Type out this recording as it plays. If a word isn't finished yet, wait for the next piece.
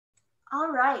All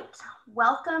right,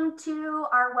 welcome to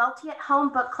our Welty at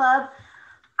Home book club.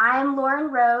 I'm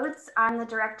Lauren Rhodes. I'm the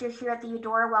director here at the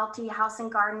Eudora Welty House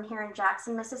Garden here in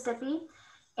Jackson, Mississippi.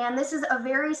 And this is a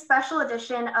very special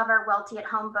edition of our Welty at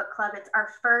Home book club. It's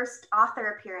our first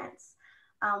author appearance.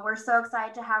 We're so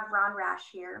excited to have Ron Rash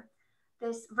here.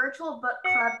 This virtual book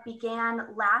club began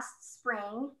last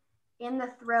spring in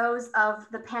the throes of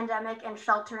the pandemic and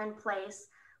shelter in place.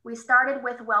 We started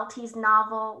with Welty's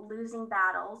novel, Losing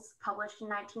Battles, published in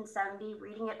 1970,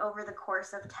 reading it over the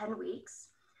course of 10 weeks.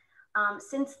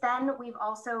 Since then, we've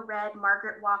also read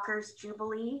Margaret Walker's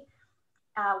Jubilee,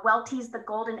 Welty's The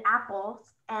Golden Apple,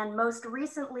 and most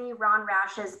recently, Ron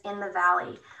Rash's In the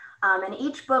Valley. And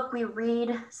each book we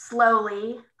read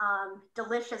slowly,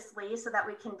 deliciously, so that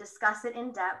we can discuss it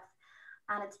in depth.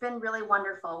 And it's been really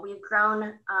wonderful. We've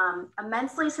grown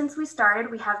immensely since we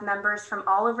started. We have members from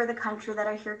all over the country that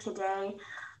are here today,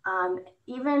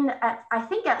 I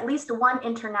think at least one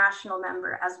international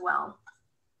member as well.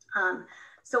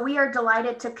 So we are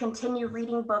delighted to continue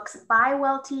reading books by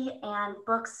Welty and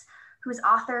books whose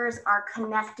authors are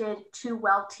connected to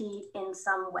Welty in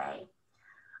some way.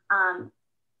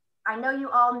 I know you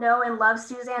all know and love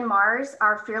Suzanne Marrs,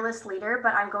 our fearless leader,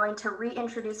 but I'm going to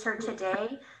reintroduce her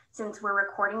today since we're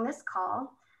recording this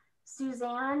call.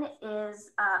 Suzanne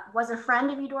was a friend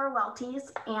of Eudora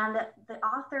Welty's and the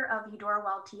author of Eudora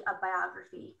Welty, a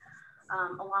biography,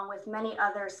 along with many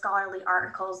other scholarly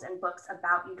articles and books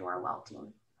about Eudora Welty.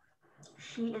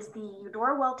 She is the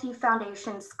Eudora Welty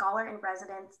Foundation Scholar in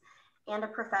Residence and a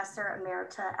professor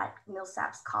emerita at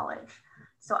Millsaps College.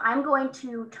 So I'm going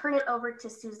to turn it over to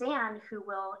Suzanne, who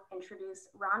will introduce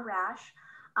Ron Rash.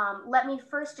 Let me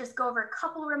first just go over a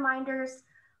couple reminders.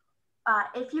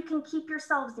 If you can keep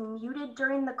yourselves muted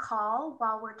during the call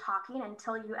while we're talking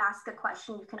until you ask a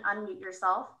question, you can unmute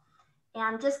yourself.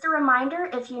 And just a reminder,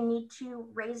 if you need to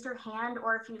raise your hand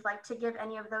or if you'd like to give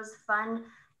any of those fun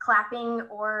clapping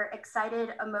or excited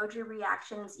emoji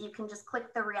reactions, you can just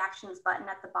click the reactions button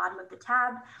at the bottom of the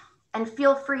tab. And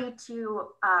feel free to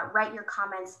write your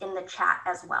comments in the chat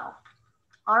as well.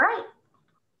 All right,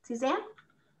 Suzanne?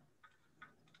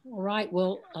 All right,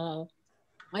 well,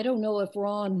 I don't know if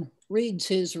Ron reads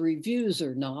his reviews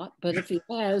or not, but if he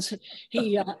has,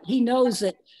 he knows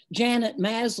that Janet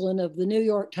Maslin of the New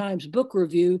York Times Book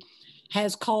Review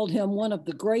has called him one of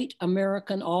the great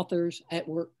American authors at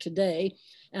work today.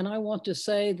 And I want to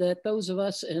say that those of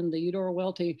us in the Eudora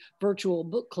Welty Virtual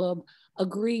Book Club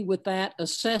agree with that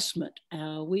assessment.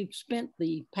 We've spent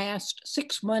the past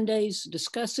 6 Mondays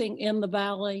discussing In the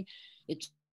Valley,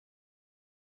 its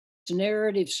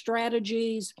narrative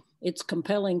strategies, its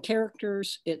compelling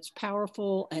characters, its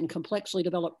powerful and complexly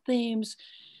developed themes.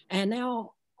 And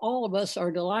now all of us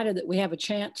are delighted that we have a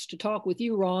chance to talk with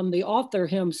you, Ron, the author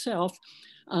himself,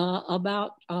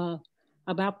 about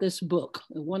this book,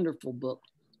 a wonderful book.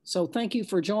 So thank you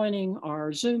for joining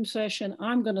our Zoom session.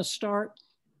 I'm going to start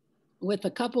with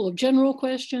a couple of general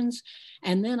questions,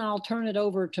 and then I'll turn it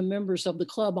over to members of the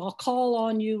club. I'll call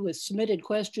on you with submitted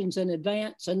questions in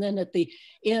advance, and then at the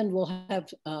end, we'll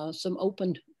have some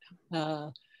open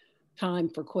time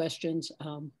for questions.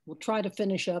 We'll try to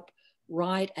finish up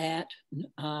right at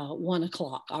 1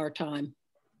 o'clock our time,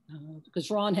 because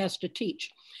Ron has to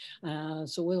teach.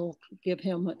 So we'll give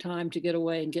him time to get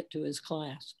away and get to his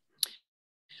class.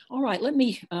 All right, let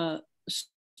me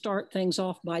start things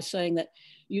off by saying that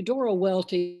Eudora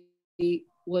Welty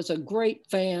was a great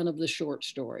fan of the short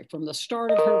story. From the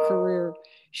start of her career,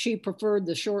 she preferred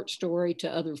the short story to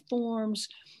other forms.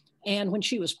 And when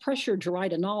she was pressured to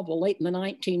write a novel late in the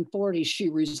 1940s, she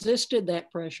resisted that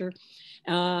pressure.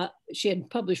 She had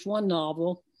published one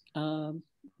novel,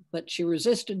 but she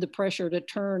resisted the pressure to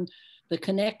turn the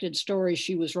connected stories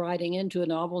she was writing into a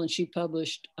novel, and she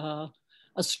published a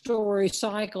story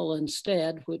cycle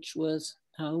instead, which was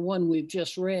one we've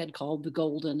just read called The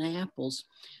Golden Apples.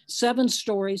 7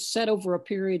 stories set over a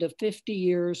period of 50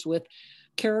 years with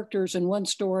characters in one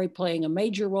story playing a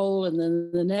major role, and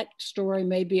then the next story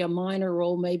may be a minor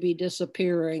role, maybe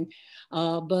disappearing,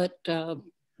 but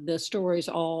the stories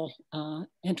all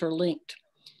interlinked.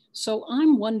 So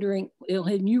I'm wondering,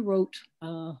 and you wrote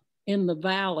In the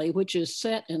Valley, which is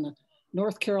set in the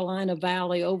North Carolina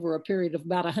Valley over a period of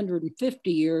about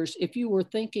 150 years, if you were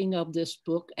thinking of this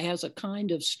book as a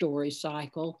kind of story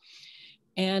cycle,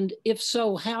 and if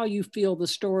so, how you feel the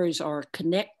stories are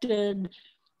connected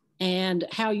and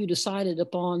how you decided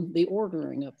upon the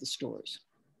ordering of the stories.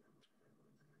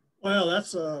 Well,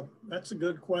 that's a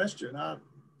good question.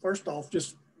 First off,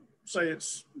 just say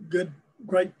it's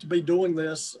great to be doing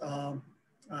this.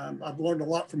 I've learned a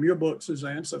lot from your book,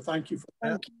 Suzanne, so thank you for that.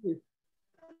 Thank you.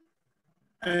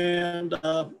 And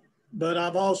but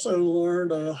I've also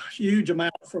learned a huge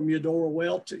amount from Eudora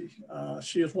Welty.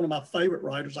 She is one of my favorite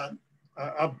writers. I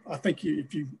think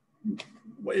if you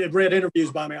have read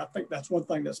interviews by me, I think that's one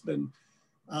thing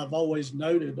I've always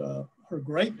noted her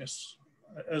greatness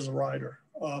as a writer.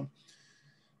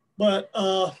 To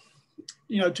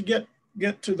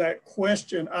get to that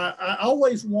question, I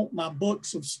always want my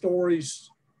books of stories.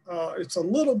 It's a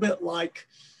little bit like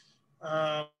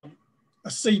a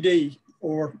CD,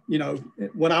 or,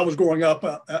 when I was growing up,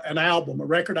 an album, a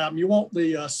record album. You want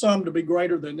the sum to be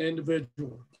greater than the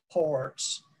individual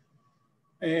parts.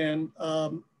 And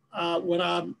when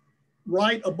I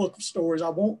write a book of stories, I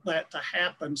want that to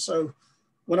happen. So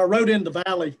when I wrote In the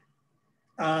Valley,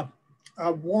 I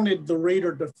wanted the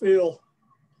reader to feel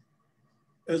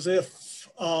as if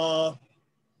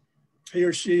he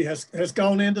or she has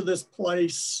gone into this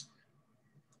place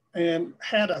and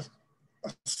had a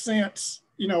sense,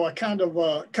 a kind of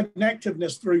a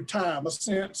connectiveness through time, a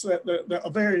sense that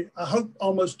I hope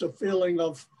almost a feeling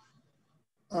of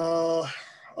a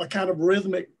kind of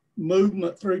rhythmic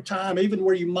movement through time, even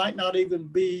where you might not even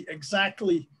be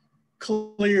exactly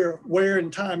clear where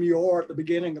in time you are at the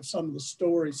beginning of some of the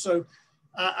stories. So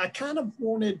I kind of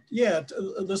wanted,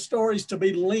 the stories to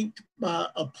be linked by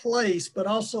a place, but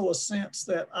also a sense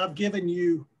that I've given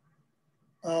you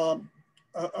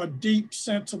a deep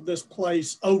sense of this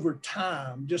place over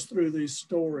time, just through these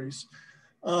stories.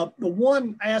 The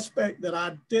one aspect that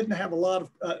I didn't have a lot of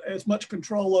as much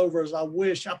control over as I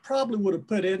wish, I probably would have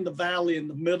put In the Valley in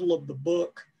the middle of the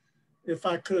book if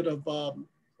I could have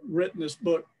written this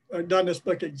book, done this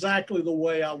book exactly the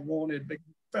way I wanted. But it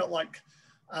felt like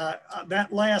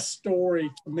that last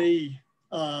story to me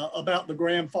about the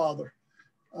grandfather,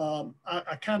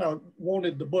 I kind of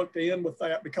wanted the book to end with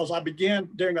that, because I began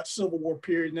during that Civil War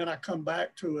period, and then I come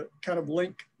back to it, kind of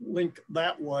link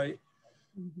that way.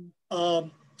 Mm-hmm.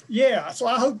 So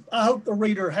I hope the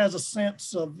reader has a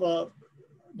sense of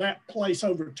that place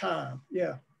over time.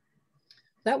 Yeah.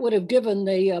 That would have given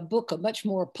the book a much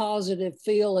more positive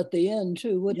feel at the end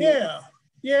too, wouldn't it?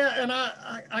 Yeah, and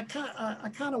I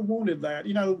kind of wanted that.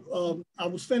 I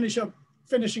was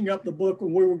finishing up the book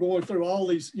when we were going through all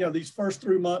these, these first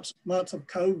 3 months of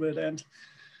COVID, and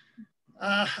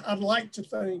I'd like to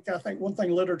think, I think one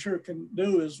thing literature can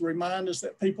do is remind us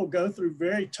that people go through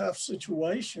very tough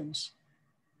situations,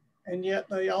 and yet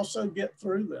they also get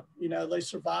through them. They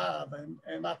survive,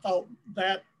 and I thought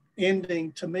that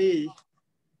ending to me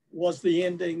was the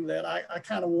ending that I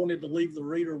kind of wanted to leave the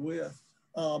reader with,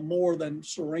 more than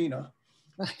Serena.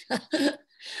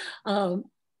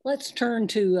 Let's turn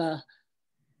to a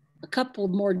couple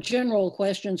more general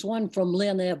questions, one from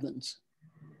Lynn Evans.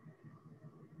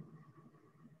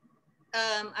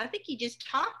 I think you just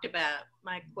talked about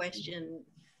my question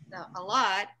a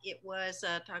lot. It was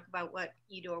talk about what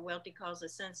Eudora Welty calls a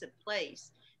sense of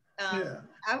place.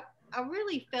 I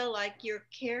really felt like your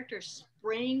characters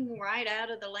spring right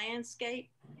out of the landscape,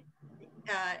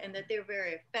 and that they're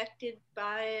very affected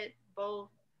by it, both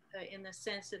in the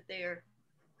sense that they're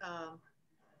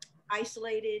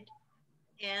isolated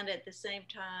and at the same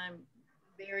time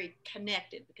very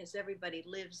connected because everybody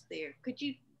lives there. Could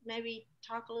you maybe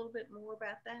talk a little bit more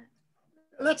about that?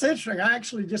 That's interesting. I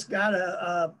actually just got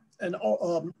a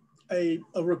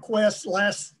request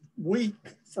last week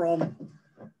from,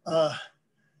 of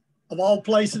all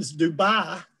places,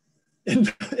 Dubai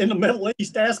in the Middle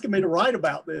East, asking me to write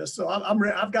about this. So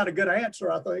I've got a good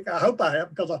answer, I think. I hope I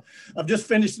have, because I've just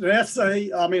finished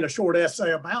a short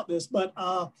essay about this. But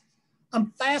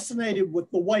I'm fascinated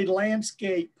with the way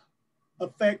landscape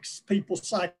affects people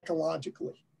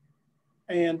psychologically.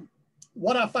 And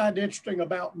what I find interesting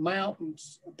about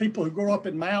mountains, people who grow up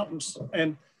in mountains,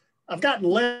 and I've gotten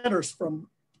letters from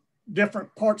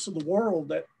different parts of the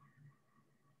world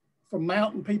from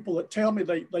mountain people that tell me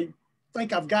they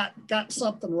think I've got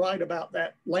something right about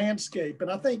that landscape.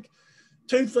 And I think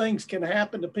two things can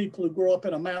happen to people who grow up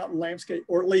in a mountain landscape,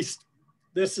 or at least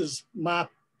this is my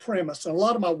premise. And a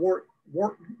lot of my work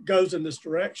goes in this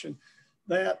direction,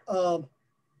 that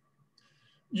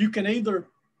you can either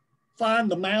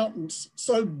find the mountains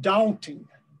so daunting,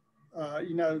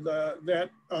 that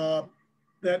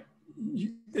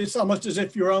it's almost as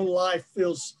if your own life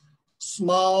feels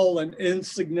small and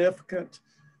insignificant.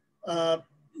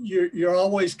 You're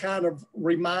always kind of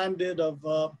reminded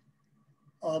of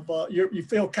you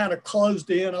feel kind of closed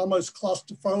in, almost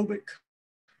claustrophobic.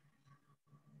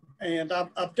 And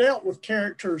I've dealt with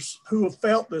characters who have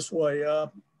felt this way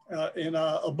in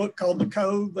a book called The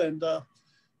Cove.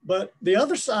 But the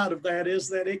other side of that is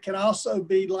that it can also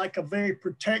be like a very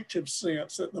protective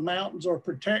sense, that the mountains are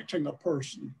protecting a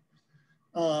person.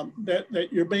 that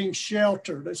you're being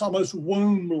sheltered. It's almost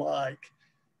womb-like.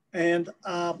 And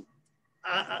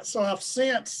so I've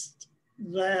sensed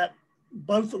that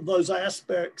both of those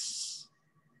aspects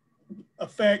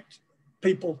affect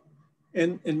people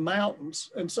in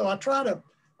mountains. And so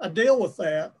I deal with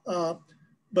that.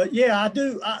 But yeah, I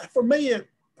do. For me, it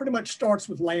pretty much starts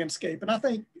with landscape. And I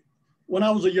think when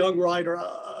I was a young writer,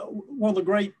 one of the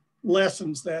great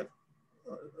lessons that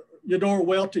Eudora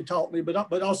Welty taught me,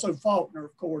 but also Faulkner,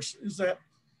 of course, is that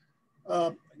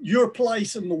your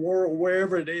place in the world,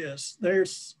 wherever it is,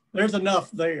 there's enough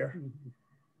there.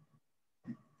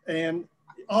 And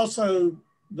also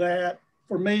that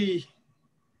for me,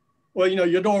 well, you know,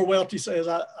 Eudora Welty says,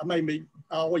 I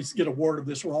always get a word of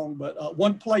this wrong, but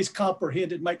one place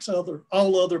comprehended makes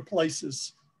all other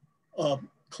places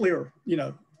clearer. You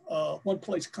know, one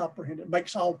place comprehended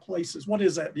makes all places. What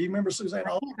is that? Do you remember, Suzanne?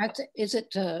 Is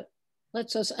it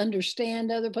lets us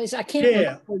understand other places? I can't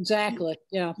remember exactly.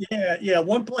 Yeah. Yeah.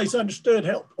 One place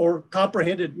understood or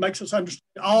comprehended makes us understand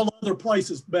all other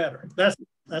places better.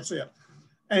 That's it.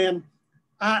 And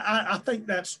I think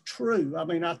that's true. I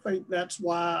mean, I think that's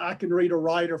why I can read a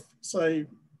writer, say,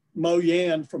 Mo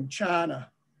Yan from China,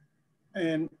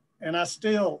 and I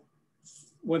still,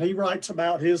 when he writes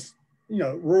about his, you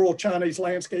know, rural Chinese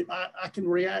landscape, I can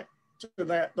react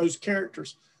to those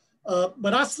characters.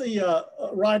 But I see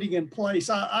writing in place.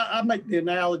 I make the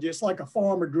analogy, it's like a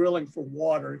farmer drilling for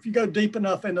water. If you go deep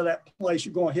enough into that place,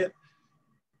 you're going to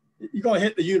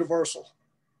hit the universal.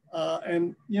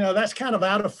 And, you know, that's kind of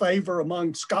out of favor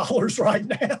among scholars right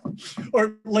now,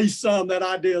 or at least some, that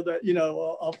idea that, you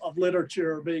know, of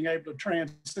literature being able to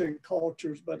transcend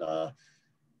cultures. But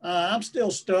I'm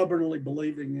still stubbornly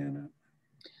believing in it.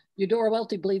 Eudora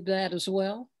Welty believed that as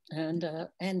well. And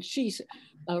she's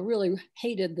really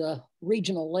hated the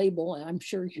regional label. And I'm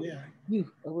sure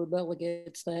you rebel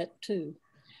against that too.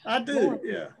 I do, Lauren,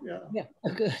 yeah.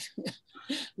 Good.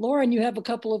 Lauren, you have a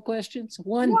couple of questions.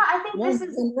 I think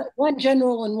one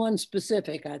general and one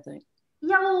specific, I think.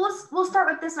 Yeah, well, we'll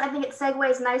start with this one. I think it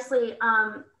segues nicely.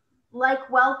 Like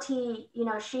Welty, you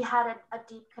know, she had a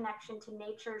deep connection to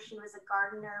nature. She was a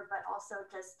gardener, but also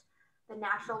just the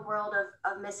natural world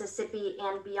of Mississippi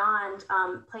and beyond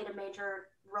played a major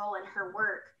role in her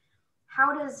work.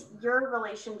 How does your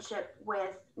relationship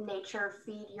with nature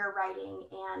feed your writing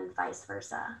and vice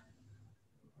versa?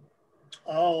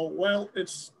 Oh, well,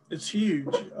 it's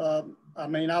huge. I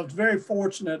mean, I was very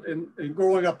fortunate in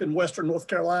growing up in Western North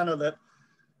Carolina that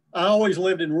I always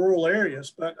lived in rural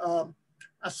areas, but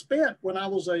I spent, when I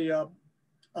was a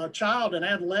child and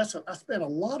adolescent, I spent a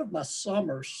lot of my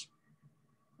summers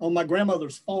on my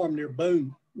grandmother's farm near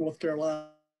Boone, North Carolina.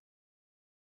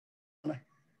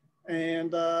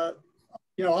 And,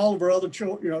 you know, all of our other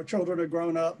children had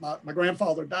grown up. My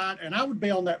grandfather died, and I would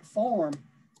be on that farm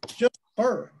just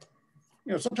for,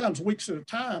 you know, sometimes weeks at a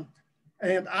time.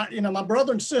 And my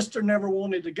brother and sister never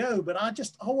wanted to go, but I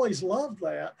just always loved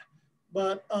that.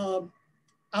 But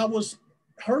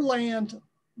her land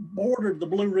bordered the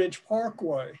Blue Ridge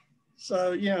Parkway.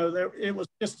 So, you know, it was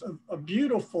just a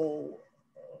beautiful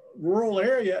rural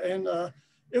area. And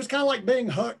it was kind of like being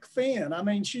Huck Finn. I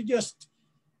mean, she just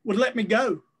would let me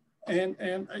go. And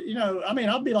you know, I mean,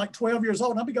 I'll be like 12 years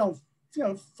old and I'll be going, you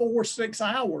know, 4 or 6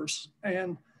 hours.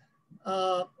 And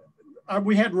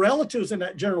we had relatives in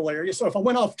that general area. So if I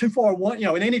went off too far, you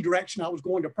know, in any direction, I was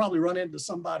going to probably run into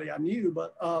somebody I knew.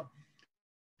 But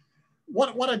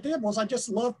what I did was I just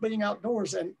loved being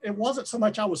outdoors. And it wasn't so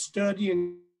much I was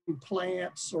studying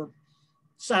plants or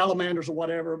salamanders or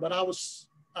whatever, but I was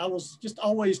just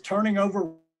always turning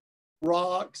over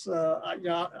rocks.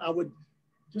 I would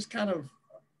just kind of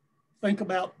think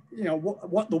about, you know,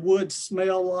 what the woods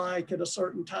smell like at a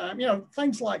certain time, you know,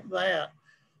 things like that.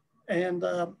 And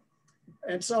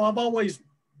so I've always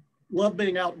loved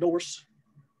being outdoors.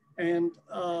 And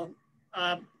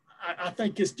I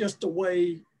think it's just a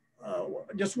way,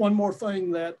 just one more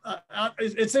thing that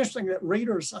it's interesting that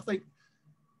readers, I think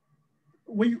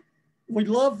we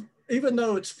love, even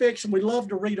though it's fiction, we love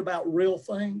to read about real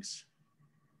things.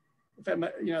 If that,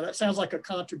 you know, that sounds like a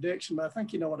contradiction, but I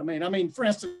think you know what I mean. I mean, for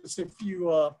instance, if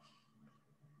you,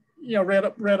 you know, read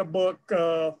a book,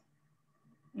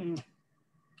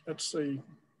 let's see,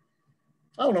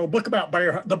 I don't know, a book about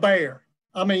the bear.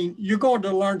 I mean, you're going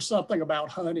to learn something about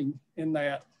hunting in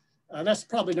that. That's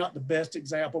probably not the best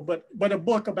example, but a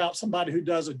book about somebody who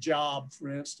does a job,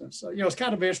 for instance. You know, it's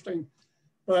kind of interesting.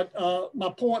 But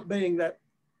my point being that,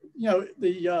 you know,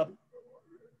 the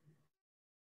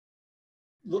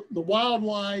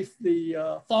wildlife,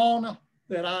 the fauna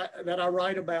that I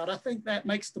write about, I think that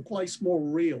makes the place more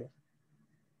real.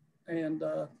 And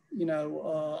you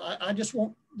know, I just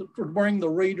want to bring the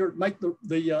reader, make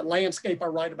the landscape I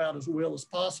write about as real as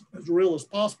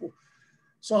possible.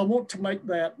 So I want to make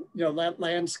that, you know, that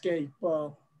landscape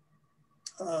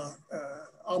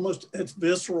almost as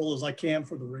visceral as I can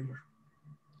for the reader.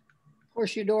 Of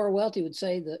course, Eudora Welty would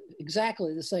say that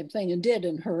exactly the same thing, and did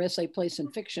in her essay Place in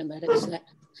Fiction, that it's that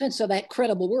sense of that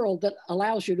credible world that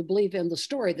allows you to believe in the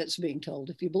story that's being told.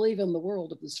 If you believe in the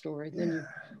world of the story, then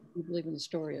you believe in the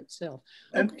story itself.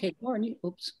 Okay, Lauren,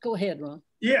 oops, go ahead, Ron.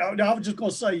 Yeah, I was just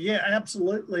going to say, yeah,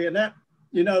 absolutely. And that,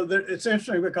 you know, it's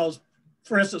interesting because,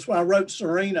 for instance, when I wrote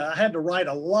Serena, I had to write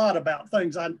a lot about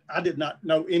things I did not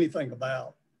know anything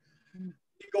about.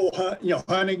 Eagle hunt, you know,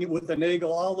 hunting with an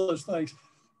eagle, all those things.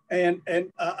 And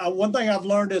one thing I've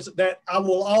learned is that I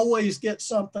will always get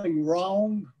something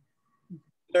wrong.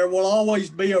 There will always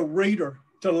be a reader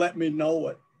to let me know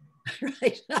it.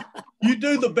 Right. You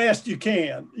do the best you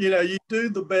can. You know, you do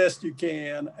the best you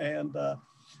can. And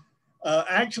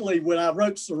actually, when I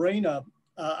wrote Serena,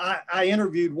 I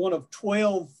interviewed one of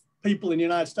 12 people in the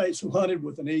United States who hunted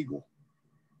with an eagle.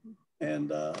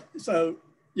 And so,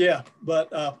 yeah, but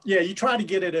yeah, you try to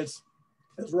get it as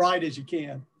right as you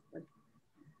can.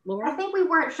 Laura? I think we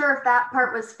weren't sure if that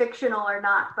part was fictional or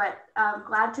not, but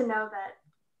glad to know that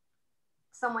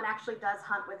someone actually does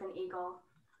hunt with an eagle.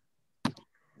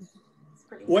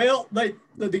 Well,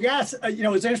 the guys, you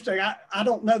know, it's interesting. I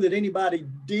don't know that anybody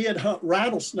did hunt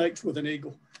rattlesnakes with an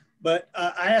eagle, but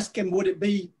I asked him, would it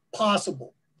be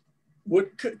possible?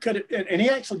 Could it? And he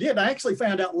actually did. I actually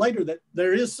found out later that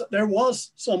there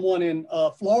was someone in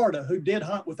Florida who did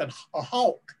hunt with a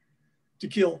hawk to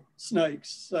kill snakes.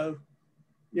 So,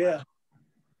 yeah.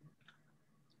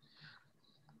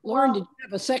 Lauren, did you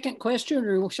have a second question,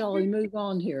 or shall we move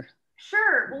on here?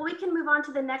 Sure. Well, we can move on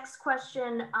to the next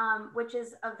question, which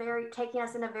is taking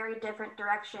us in a very different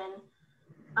direction.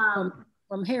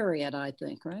 From Harriet, I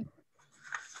think, right?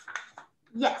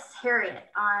 Yes, Harriet.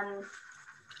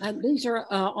 These are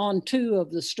on two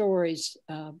of the stories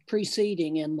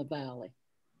preceding In the Valley.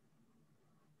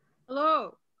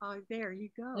 Hello. There you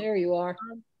go. There you are.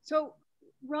 So,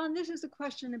 Ron, this is a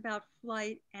question about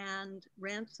flight and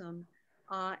ransom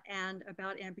and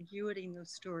about ambiguity in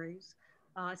those stories.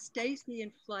 Stacy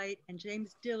in Flight and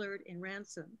James Dillard in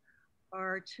Ransom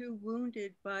are two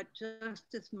wounded but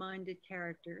justice-minded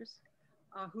characters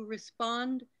who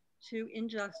respond to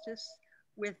injustice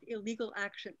with illegal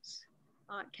actions.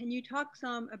 Can you talk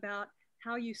some about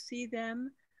how you see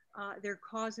them, their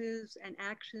causes and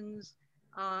actions,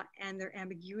 and their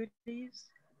ambiguities,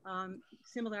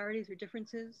 similarities or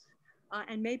differences,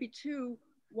 and maybe too,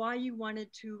 why you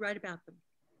wanted to write about them?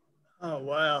 Oh,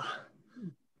 wow.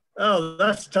 Oh,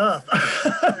 that's tough.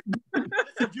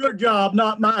 It's your job,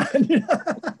 not mine.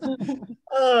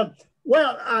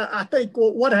 Well, I think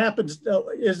what happens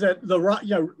is that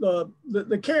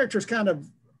the characters kind of,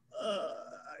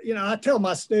 you know, I tell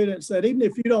my students that even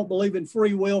if you don't believe in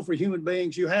free will for human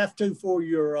beings, you have to for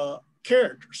your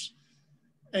characters.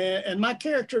 And my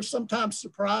characters sometimes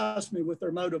surprise me with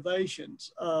their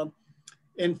motivations.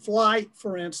 In Flight,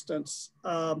 for instance,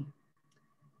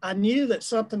 I knew that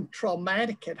something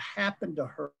traumatic had happened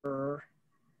to her,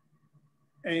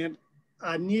 and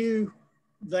I knew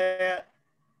that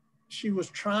she was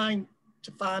trying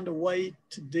to find a way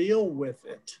to deal with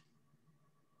it.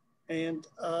 And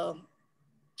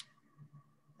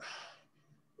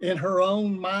in her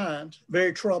own mind,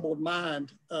 very troubled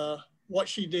mind, what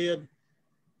she did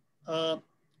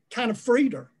kind of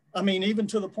freed her. I mean, even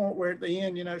to the point where at the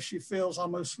end, you know, she feels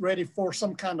almost ready for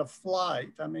some kind of flight.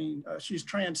 I mean, she's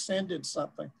transcended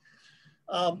something.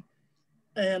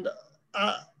 And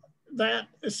that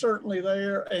is certainly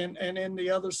there. And in the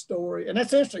other story, and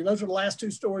that's interesting. Those are the last two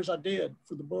stories I did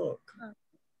for the book.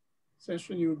 It's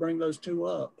interesting you would bring those two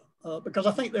up because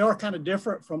I think they are kind of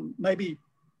different from maybe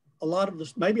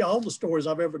maybe all the stories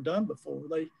I've ever done before.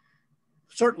 They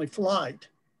certainly Flight,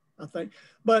 I think.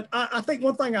 But I think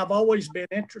one thing I've always been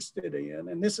interested in,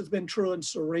 and this has been true in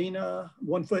Serena,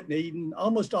 One Foot in Eden,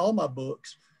 almost all my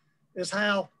books, is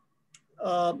how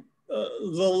the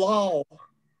law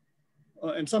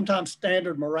and sometimes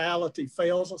standard morality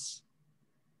fails us.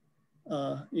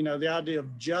 You know, the idea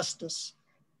of justice.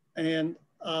 And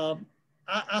I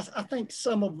think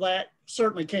some of that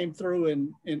certainly came through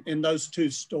in those two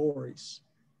stories.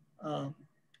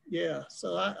 Yeah,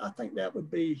 so I think that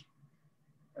would be,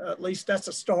 at least that's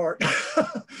a start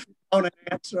on an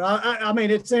answer. I mean,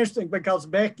 it's interesting because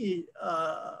Becky,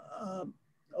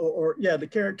 the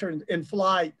character in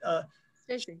Flight.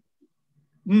 Stacy.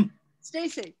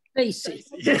 Stacy.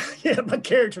 Yeah, my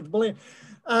character's brilliant.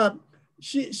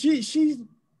 She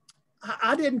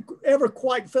I didn't ever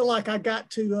quite feel like I got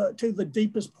to the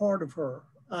deepest part of her.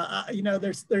 You know,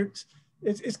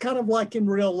 it's kind of like in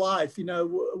real life. You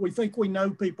know, we think we know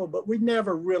people, but we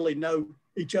never really know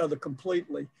each other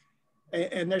completely.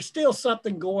 And there's still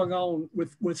something going on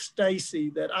with Stacy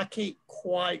that I can't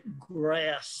quite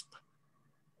grasp.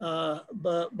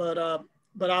 But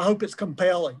I hope it's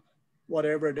compelling,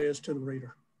 whatever it is to the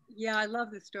reader. Yeah, I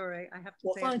love the story. I have to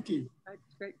well, say, thank you.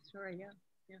 It's a great story. Yeah,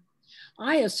 yeah.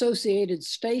 I associated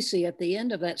Stacy at the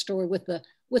end of that story with the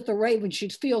raven. She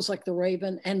feels like the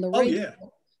raven, and the raven, yeah.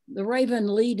 The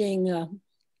raven leading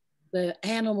the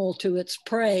animal to its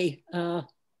prey.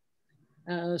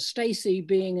 Stacy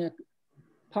being a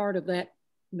part of that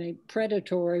maybe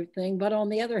predatory thing, but on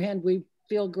the other hand, we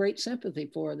feel great sympathy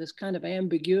for this kind of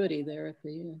ambiguity there at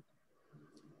the end.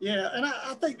 Yeah, and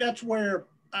I think that's where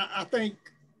I think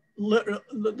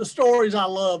the stories I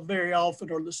love very often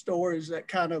are the stories that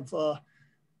kind of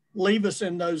leave us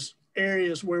in those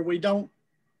areas where we don't,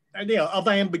 of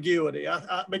ambiguity.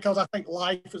 Because I think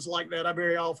life is like that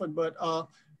very often, but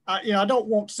I don't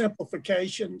want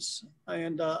simplifications,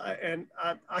 and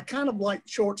I kind of like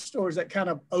short stories that kind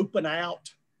of open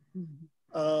out.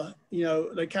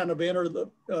 Mm-hmm. They kind of enter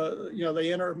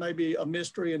they enter maybe a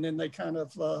mystery, and then they kind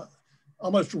of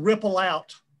almost ripple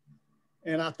out.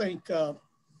 And I think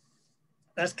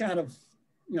that's kind of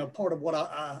part of what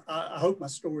I hope my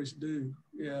stories do.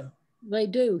 Yeah, they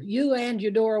do. You and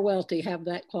Eudora Welty have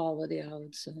that quality, I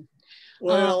would say.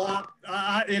 Well,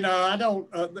 I don't.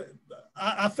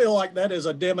 I feel like that is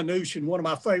a diminution. One of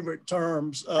my favorite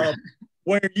terms,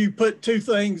 where you put two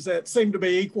things that seem to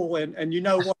be equal, and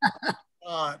what.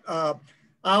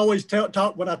 I always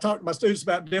talk when I talk to my students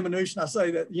about diminution. I say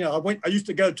that I used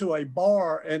to go to a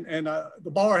bar, and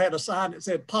the bar had a sign that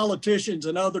said "Politicians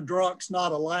and other drunks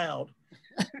not allowed."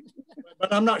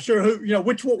 But I'm not sure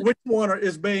which one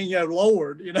is being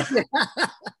lowered.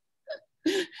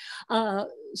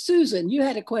 Susan, you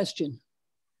had a question.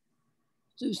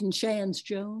 Susan Shands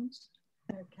Jones.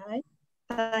 Okay,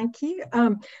 thank you.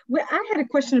 Well, I had a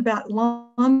question about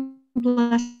L'Homme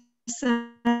Blessé.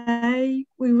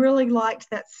 We really liked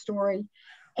that story,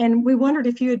 and we wondered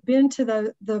if you had been to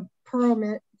the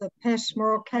Pêche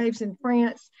Merle caves in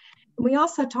France. We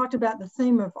also talked about the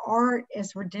theme of art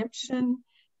as redemption,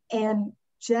 and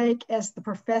Jake as the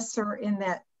professor in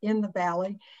the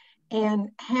valley,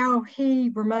 and how he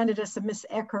reminded us of Miss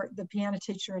Eckert, the piano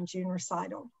teacher in June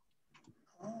recital.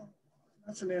 Oh,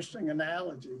 that's an interesting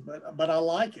analogy, but I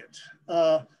like it.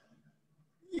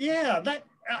 Yeah,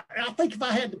 I think if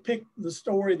I had to pick the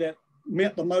story that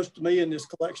meant the most to me in this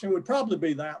collection, it would probably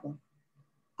be that one.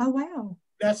 Oh, wow.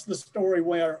 That's the story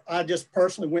where I just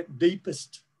personally went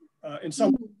deepest in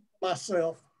some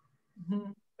myself,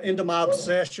 into my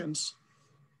obsessions.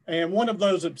 And one of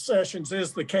those obsessions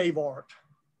is the cave art.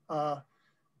 I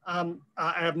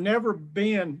have never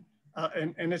been,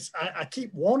 and I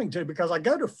keep wanting to, because I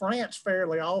go to France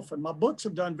fairly often. My books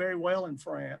have done very well in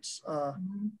France.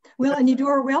 Well, and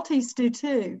Eudora Welty's do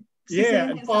too. Yeah,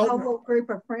 Suzanne has a whole group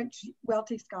of French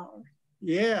Welty scholars.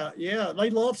 Yeah, they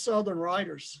love Southern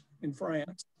writers in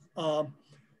France.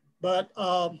 That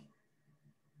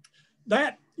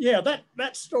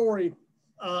story.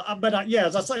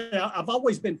 As I say, I've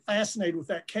always been fascinated with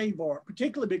that cave art,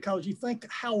 particularly because you think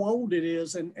how old it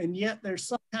is, and yet there's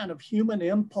some kind of human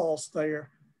impulse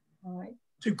there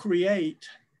to create.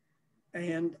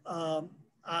 And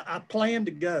I plan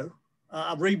to go.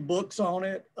 I read books on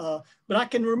it, but I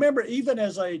can remember even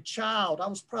as a child, I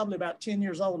was probably about 10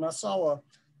 years old, and I saw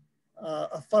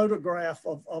a photograph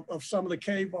of some of the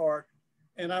cave art.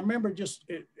 And I remember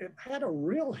it had a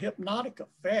real hypnotic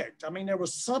effect. I mean, there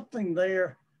was something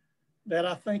there that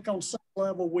I think on some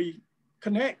level we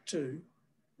connect to,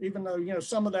 even though,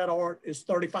 some of that art is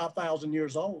 35,000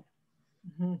 years old.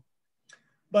 Mm-hmm.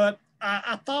 But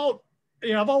I thought,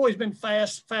 I've always been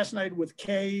fascinated with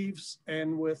caves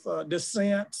and with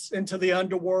descents into the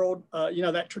underworld,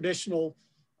 that traditional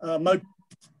motif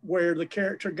where the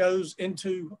character goes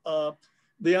into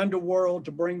the underworld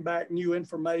to bring back new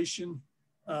information.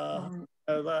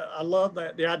 I love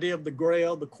that, the idea of the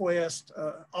grail, the quest,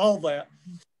 all that.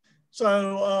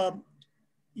 So,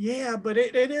 but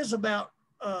it is about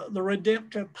the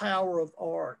redemptive power of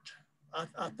art.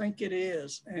 I think it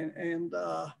is, and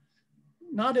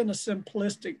not in a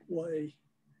simplistic way,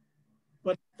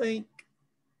 but I think,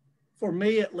 for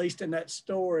me at least in that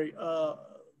story,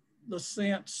 the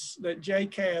sense that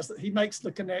Jake has, that he makes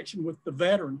the connection with the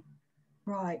veteran,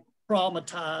 right,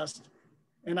 traumatized.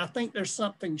 And I think there's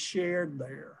something shared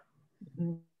there.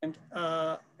 Mm-hmm.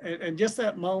 And just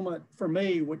that moment for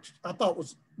me, which I thought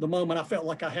was the moment I felt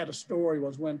like I had a story,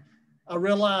 was when I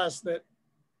realized that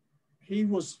he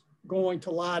was going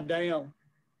to lie down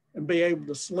and be able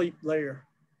to sleep there.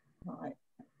 Right.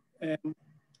 And,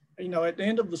 you know, at the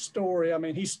end of the story, I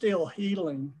mean, he's still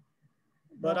healing,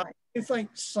 but Right. I do think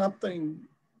something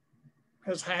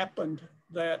has happened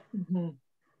that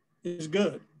is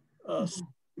good. But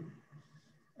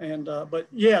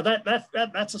yeah,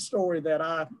 that's a story that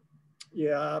I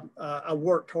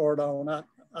worked hard on.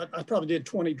 I probably did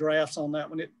 20 drafts on that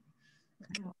one to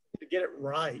get it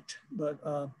right, but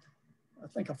I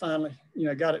think I finally, you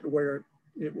know, got it to where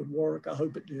it would work. I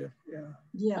hope it did. Yeah.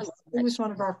 Yes, it was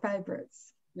one of our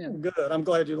favorites. Yeah. Good. I'm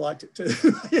glad you liked it too.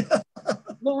 Yeah.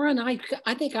 Lauren, I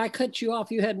think I cut you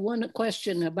off. You had one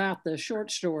question about the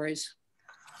short stories.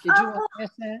 Did you want to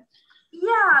ask that?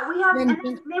 Yeah, we have, and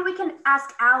maybe we can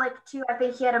ask Alec too. I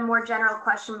think he had a more general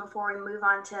question before we move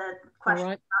on to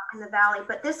questions about In the Valley.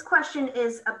 But this question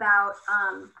is about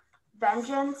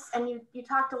vengeance. And you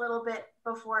talked a little bit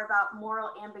before about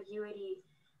moral ambiguity.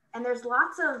 And there's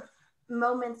lots of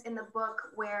moments in the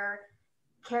book where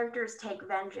characters take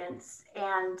vengeance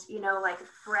and, you know, like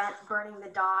Brent burning the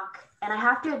dock. And I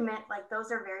have to admit, like,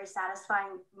 those are very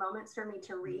satisfying moments for me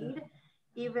to read,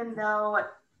 even though,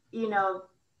 you know,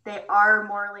 they are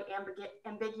morally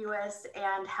ambiguous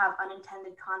and have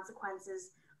unintended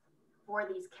consequences for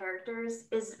these characters.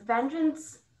 Is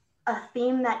vengeance a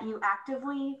theme that you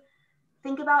actively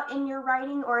think about in your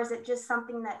writing, or is it just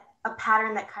something a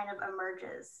pattern that kind of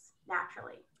emerges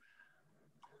naturally?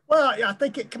 Well, I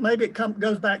think it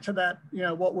goes back to that, you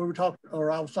know, what we were talking,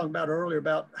 or I was talking about earlier,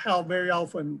 about how very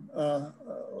often the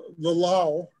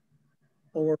law,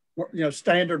 or, you know,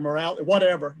 standard morality,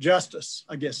 whatever, justice,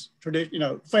 I guess, tradition, you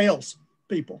know, fails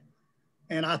people.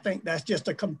 And I think that's just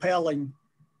a compelling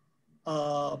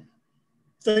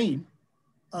theme.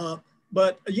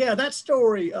 But yeah, that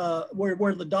story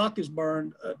where the dock is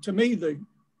burned, to me, the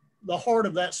heart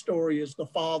of that story is the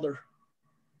father's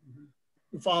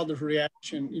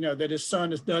reaction, you know, that his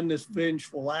son has done this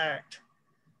vengeful act.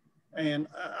 And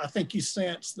I think you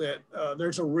sense that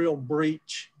there's a real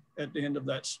breach at the end of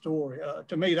that story.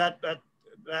 To me, that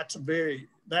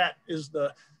is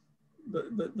the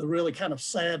really kind of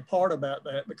sad part about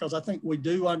that, because I think we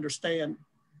do understand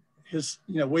his,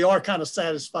 you know, we are kind of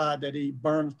satisfied that he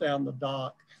burns down the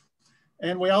dock.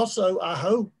 And we also, I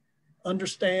hope,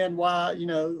 understand why, you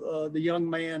know, the young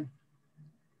man,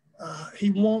 he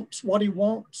wants, what he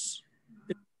wants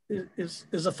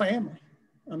is a family.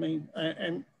 I mean,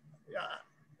 and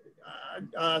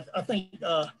I think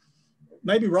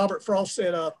maybe Robert Frost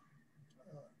said, what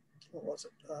was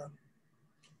it?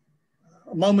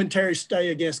 A momentary stay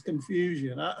against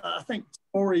confusion. I think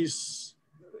stories,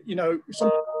 you know,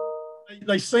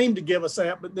 they seem to give us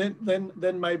that, but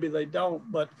then maybe they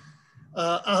don't. But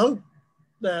I hope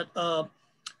that, I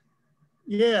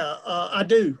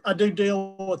do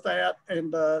deal with that,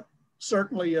 and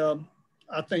certainly I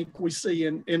think we see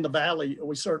in the Valley,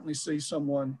 we certainly see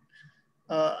someone,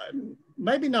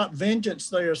 maybe not vengeance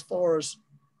there as far as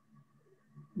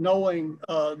knowing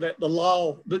that the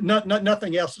law, that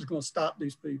nothing else is going to stop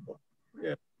these people.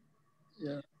 Yeah,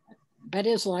 yeah. That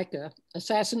is like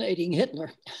assassinating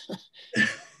Hitler.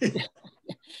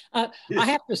 I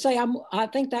have to say, I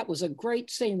think that was a great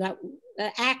scene. That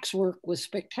axe work was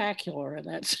spectacular in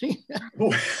that scene.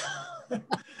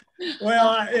 Well,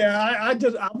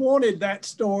 I wanted that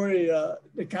story to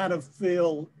kind of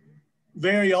feel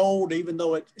very old, even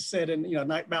though it's set in, you know,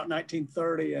 about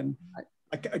 1930, and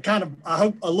I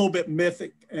hope a little bit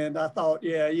mythic. And I thought,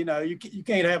 yeah, you know, you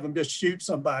can't have them just shoot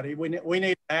somebody. We need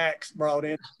an axe brought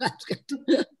in. That's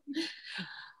good.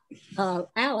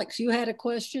 Alex, you had a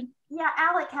question? Yeah,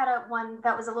 Alec had one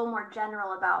that was a little more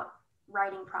general about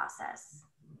writing process.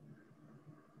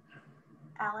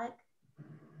 Alec?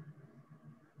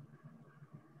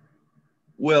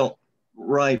 Well,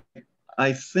 right.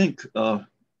 I think,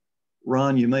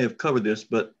 Ron, you may have covered this,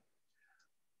 but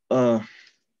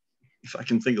if I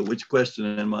can think of which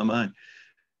question in my mind.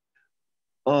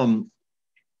 Lauren,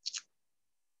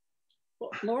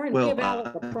 well,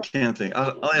 I can't think.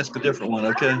 I'll ask a different one,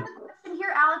 okay?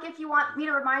 Here, Alec, if you want me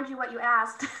to remind you what you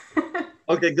asked.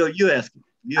 Okay, go. You ask.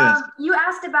 You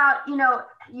asked about, you know,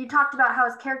 you talked about how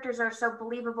his characters are so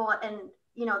believable, and,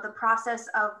 you know, the process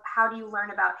of how do you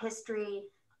learn about history?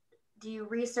 Do you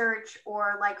research,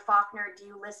 or like Faulkner, do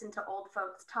you listen to old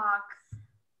folks talk?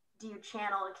 Do you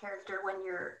channel a character when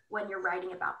you're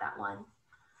writing about that one?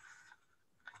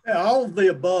 Yeah, all of the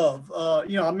above.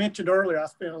 You know, I mentioned earlier, I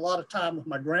spent a lot of time with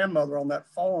my grandmother on that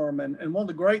farm. And one of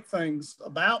the great things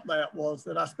about that was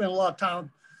that I spent a lot of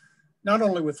time, not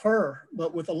only with her,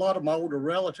 but with a lot of my older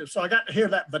relatives. So I got to hear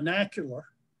that vernacular.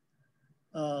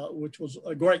 which was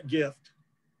a great gift.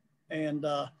 And,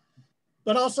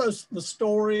 but also the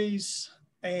stories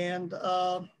and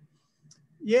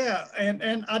yeah,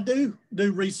 and I do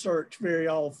research very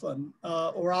often,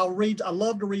 or I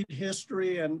love to read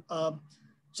history, and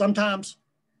sometimes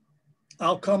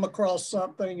I'll come across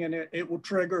something and it will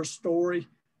trigger a story.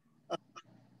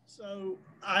 So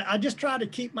I just try to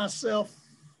keep myself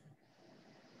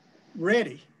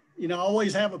ready. You know, I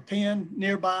always have a pen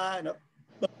nearby.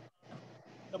 But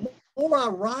the more I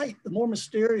write, the more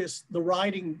mysterious the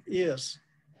writing is.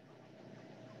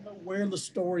 I don't know where the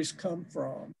stories come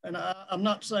from. And I'm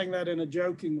not saying that in a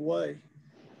joking way.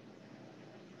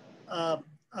 And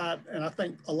I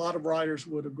think a lot of writers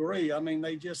would agree. I mean,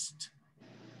 they just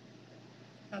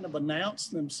kind of announce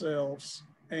themselves.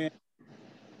 And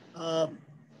I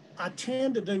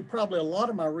tend to do probably a lot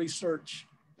of my research.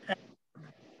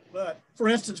 But for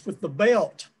instance, with the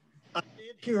belt, I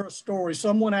did hear a story.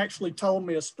 Someone actually told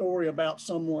me a story about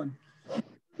someone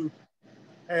who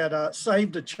had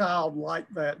saved a child like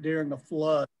that during the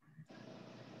flood.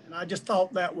 And I just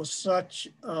thought that was such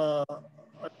an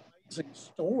amazing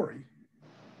story.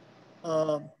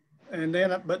 But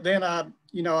then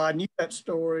I knew that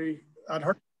story. I'd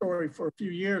heard the story for a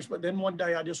few years, but then one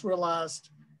day I just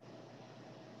realized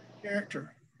the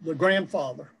character, the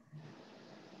grandfather.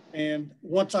 And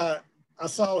once I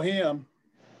saw him,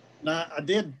 and I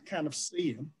did kind of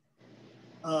see him,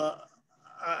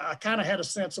 I kind of had a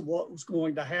sense of what was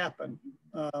going to happen.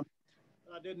 I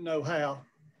didn't know how.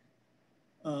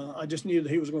 I just knew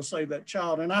that he was going to save that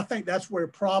child. And I think that's where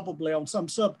probably on some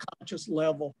subconscious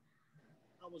level,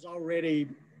 I was already,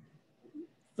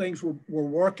 things were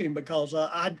working, because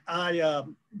I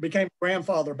became a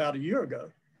grandfather about a year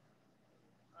ago.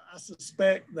 I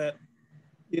suspect that,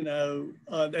 you know,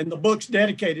 and the book's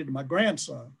dedicated to my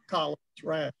grandson,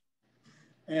 Rash.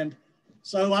 And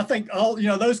so I think all, you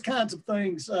know, those kinds of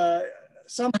things,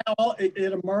 somehow it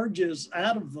emerges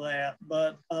out of that.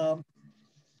 But I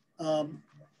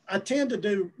tend to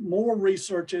do more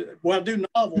research. Well, I do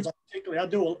novels, particularly. I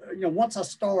do, you know, once I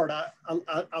start,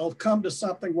 I'll come to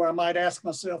something where I might ask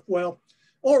myself, well,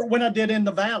 or when I did In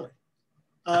the Valley,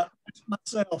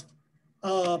 myself,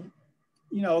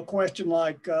 you know, a question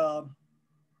like,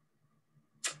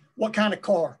 what kind of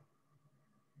car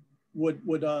would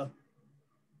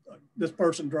this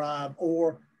person drive,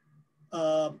 or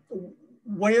how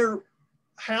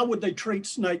would they treat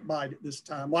snake bite at this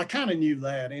time? Well, I kind of knew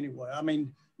that anyway. I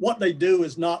mean, what they do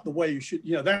is not the way you should,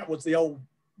 you know, that was the old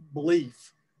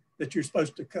belief that you're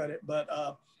supposed to cut it. But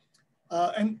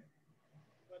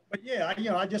yeah,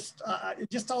 you know, it just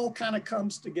all kind of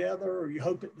comes together, or you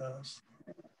hope it does.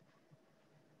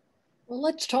 Well,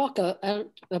 let's talk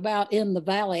about In the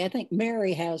Valley. I think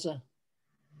Mary has a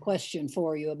question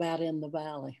for you about In the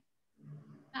Valley.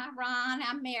 Hi, Ron.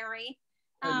 I'm Mary.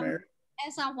 Hey, Mary.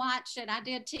 As I watched it, I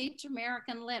did teach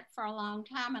American Lit for a long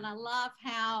time, and I love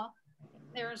how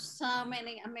there's so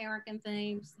many American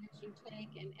themes that you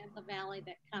take in the Valley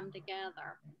that come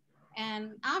together.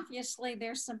 And obviously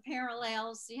there's some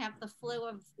parallels. You have the flu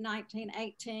of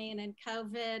 1918 and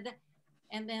COVID,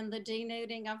 and then the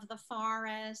denuding of the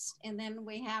forest. And then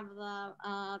we have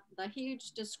the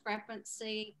huge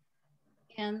discrepancy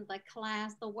in the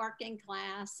class, the working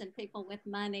class and people with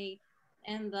money,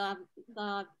 and the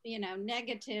you know,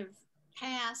 negative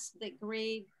cast that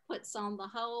greed puts on the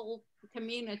whole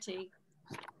community,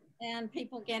 and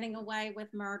people getting away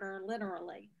with murder,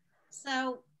 literally.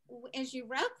 So as you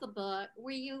wrote the book,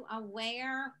 were you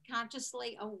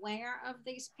consciously aware of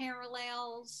these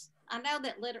parallels? I know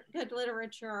that good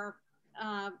literature,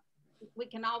 we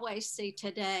can always see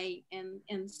today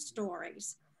in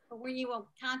stories, but were you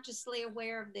consciously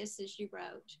aware of this as you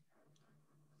wrote?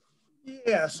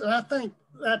 Yes, and I think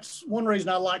that's one reason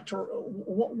I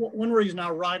one reason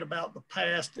I write about the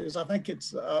past is I think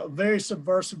it's a very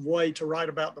subversive way to write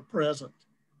about the present.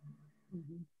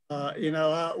 Mm-hmm. You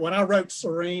know, when I wrote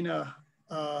Serena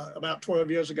about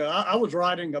 12 years ago, I was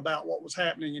writing about what was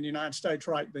happening in the United States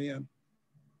right then.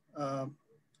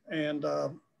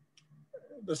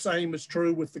 The same is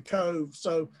true with The Cove.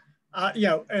 So, you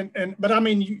know, but I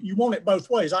mean, you want it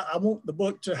both ways. I want the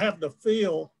book to have the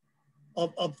feel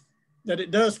of that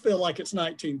it does feel like it's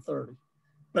 1930,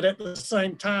 but at the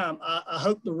same time, I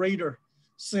hope the reader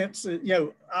senses, you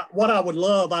know, what I would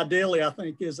love ideally, I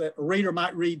think, is that a reader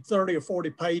might read 30 or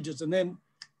 40 pages and then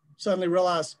suddenly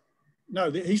realize, no,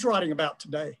 he's writing about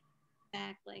today.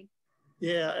 Exactly.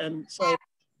 Yeah, and so,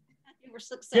 you were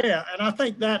successful. Yeah, and I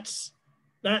think that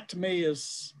to me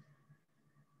is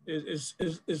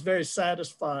very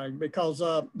satisfying, because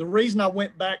the reason I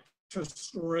went back to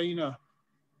Serena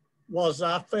was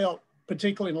I felt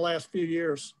particularly in the last few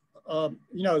years,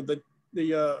 you know, the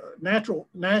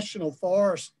national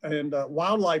forest and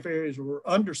wildlife areas were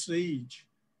under siege.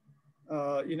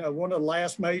 You know, one of the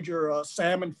last major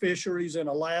salmon fisheries in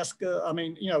Alaska. I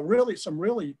mean, you know, really some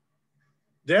really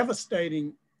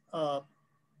devastating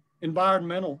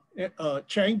environmental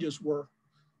changes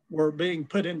were being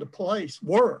put into place.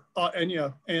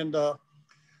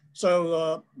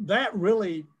 So that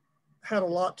really had a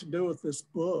lot to do with this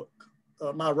book,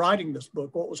 my writing this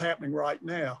book, what was happening right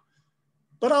now.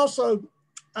 But also,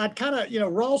 I'd kind of, you know,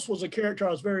 Ross was a character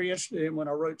I was very interested in when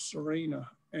I wrote Serena,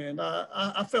 and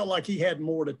I felt like he had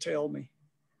more to tell me.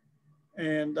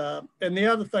 And the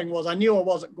other thing was, I knew I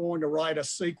wasn't going to write a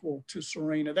sequel to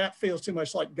Serena. That feels too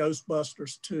much like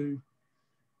Ghostbusters 2.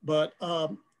 But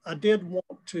I did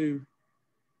want to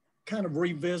kind of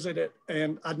revisit it,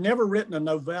 and I'd never written a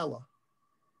novella,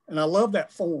 and I love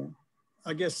that form.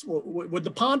 I guess, would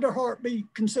The Ponderheart be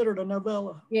considered a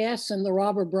novella? Yes, and The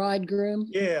Robber Bridegroom.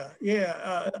 Yeah,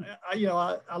 yeah. You know,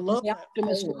 I love The that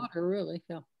Optimist form. Water, really.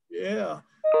 Yeah. Yeah.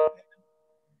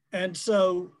 And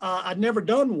so I'd never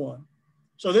done one.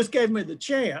 So this gave me the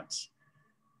chance.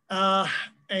 But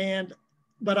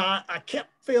I kept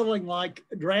feeling like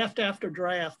draft after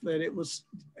draft that it was,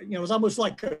 you know, it was almost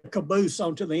like a caboose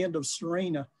onto the end of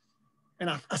Serena. And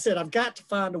I said, I've got to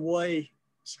find a way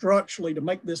structurally to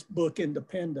make this book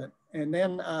independent. And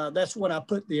then that's when I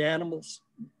put the animals,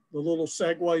 the little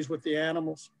segues with the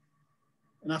animals.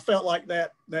 And I felt like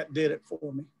that did it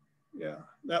for me. Yeah,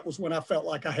 that was when I felt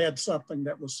like I had something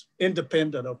that was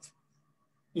independent of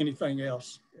anything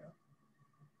else. Yeah.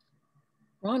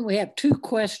 Ron, we have two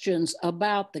questions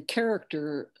about the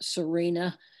character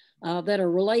Serena that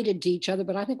are related to each other,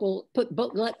 but I think we'll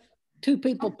let two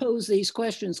people pose these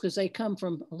questions because they come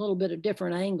from a little bit of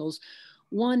different angles.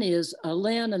 One is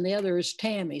Lynn and the other is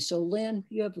Tammy. So Lynn,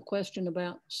 you have a question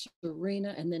about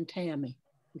Serena, and then Tammy,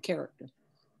 the character.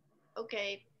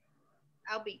 Okay,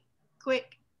 I'll be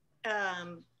quick.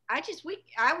 I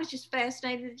was just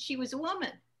fascinated that she was a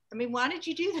woman. I mean, why did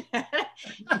you do that?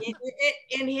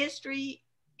 In history,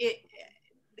 the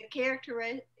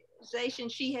characterization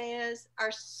she has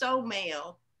are so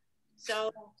male,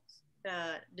 so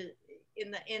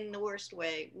in the worst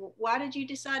way. Why did you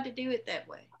decide to do it that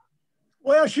way?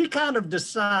 Well, she kind of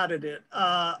decided it.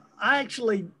 I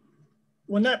actually,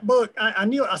 when that book, I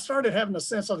knew, I started having a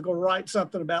sense I was going to write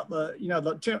something about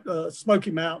the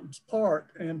Smoky Mountains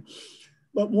Park.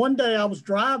 But one day I was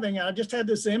driving and I just had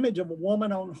this image of a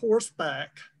woman on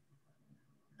horseback,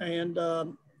 and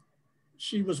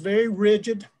she was very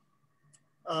rigid,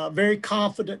 very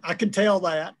confident. I could tell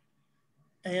that.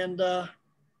 And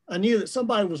I knew that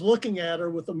somebody was looking at her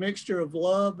with a mixture of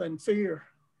love and fear.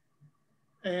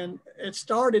 And it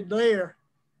started there.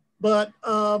 But,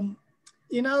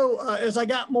 you know, as I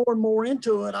got more and more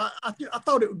into it, I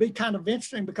thought it would be kind of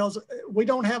interesting because we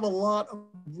don't have a lot of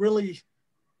really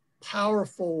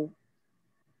powerful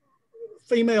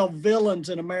female villains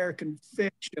in American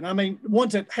fiction. I mean,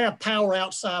 ones that have power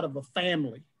outside of a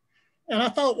family. And I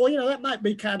thought, well, you know, that might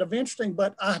be kind of interesting,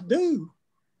 but I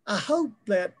hope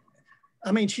that,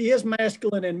 I mean, she is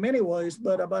masculine in many ways,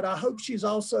 but I hope she's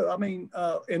also, I mean,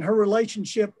 in her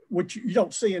relationship, which you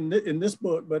don't see in this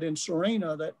book, but in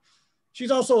Serena, that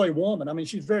she's also a woman. I mean,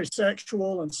 she's very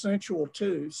sexual and sensual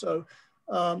too. So,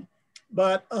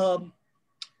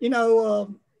 you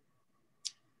know,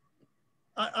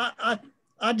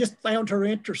 I just found her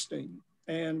interesting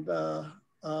and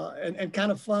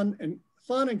kind of fun and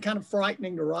kind of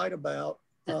frightening to write about.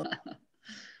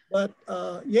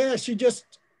 Yeah, she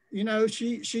just, you know,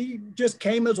 she just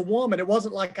came as a woman. It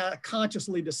wasn't like I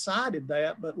consciously decided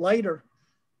that, but later,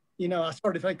 you know, I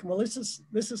started thinking, well, this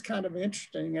is kind of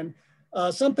interesting. And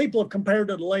some people have compared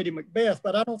her to Lady Macbeth,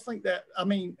 but I don't think that, I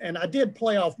mean, and I did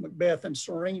play off Macbeth and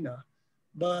Serena,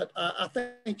 but I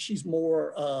think she's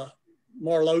more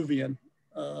Marlovian.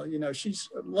 You know, she's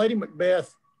Lady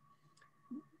Macbeth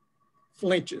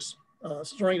flinches,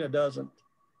 Serena doesn't.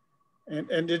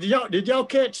 And did y'all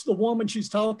catch the woman she's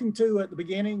talking to at the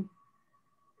beginning?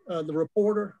 The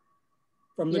reporter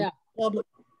from the public.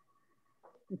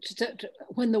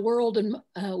 When the world and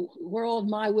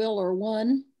my will are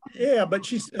one. Yeah, but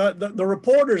she's the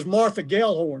reporter is Martha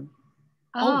Gellhorn.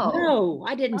 Oh no,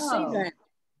 I didn't see that.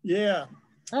 Yeah.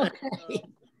 Okay.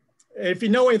 If you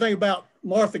know anything about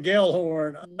Martha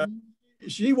Gellhorn,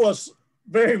 she was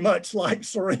very much like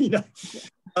Serena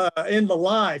in the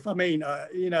life. I mean,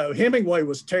 you know, Hemingway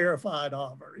was terrified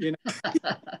of her, you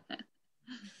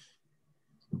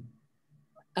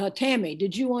know. Tammy,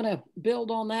 did you want to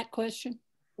build on that question?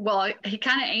 Well, he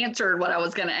kind of answered what I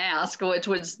was going to ask, which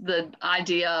was the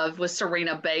idea of, was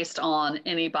Serena based on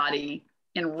anybody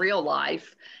in real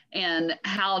life? And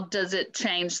how does it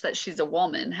change that she's a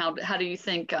woman? How do you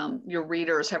think your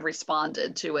readers have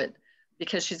responded to it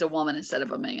because she's a woman instead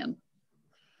of a man?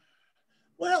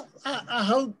 Well, I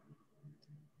hope,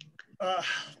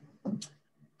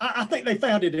 I think they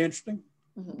found it interesting.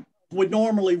 Mm-hmm.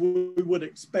 We would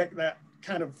expect that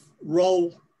kind of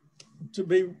role to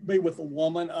be with a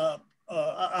woman.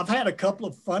 I've had a couple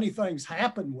of funny things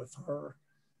happen with her.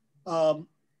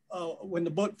 When the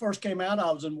book first came out,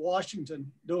 I was in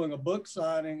Washington doing a book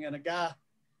signing, and a guy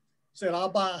said, "I'll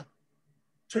buy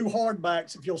 2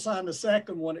 hardbacks if you'll sign the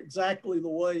second one exactly the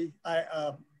way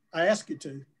I ask you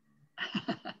to."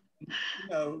 You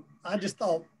know, I just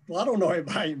thought, well, I don't know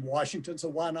anybody in Washington, so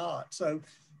why not? So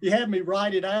he had me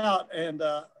write it out, and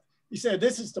he said,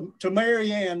 "This is to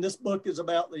Mary Ann. This book is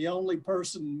about the only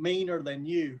person meaner than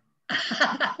you."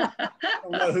 I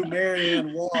don't know who Mary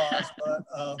Ann was, but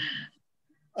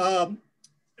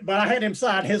I had him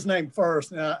sign his name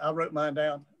first, and I wrote mine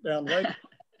down later.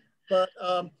 But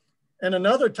and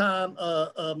another time,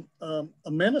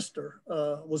 a minister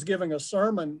was giving a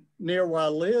sermon near where I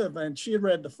live, and she had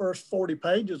read the first 40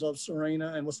 pages of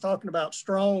Serena and was talking about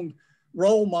strong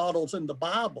role models in the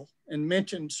Bible, and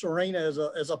mentioned Serena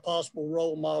as a possible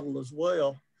role model as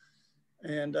well.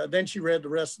 And then she read the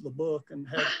rest of the book and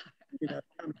had, you know,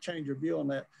 kind of change her view on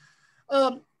that.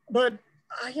 But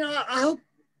you know, I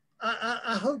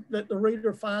hope that the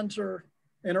reader finds her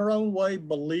in her own way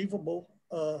believable.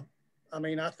 I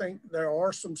mean, I think there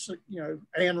are some, you know,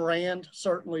 Ayn Rand,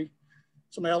 certainly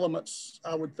some elements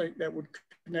I would think that would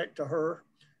connect to her.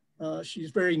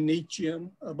 She's very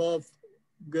Nietzschean, above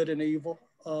good and evil.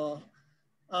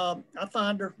 I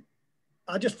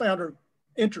just found her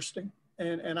interesting,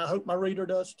 and I hope my reader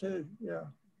does too. Yeah.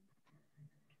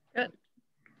 Good.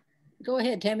 Go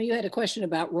ahead, Tammy. You had a question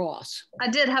about Ross. I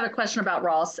did have a question about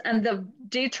Ross, and the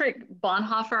Dietrich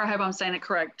Bonhoeffer, I hope I'm saying it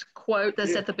correct, quote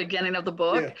that's at the beginning of the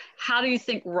book. Yeah. How do you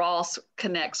think Ross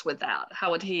connects with that? How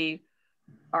would he,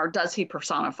 or does he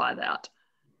personify that?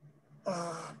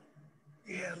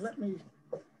 Yeah, let me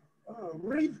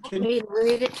read. Can you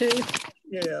read it too?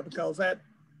 Yeah, because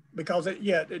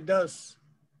it does.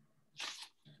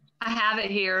 I have it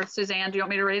here. Suzanne, do you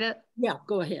want me to read it? Yeah,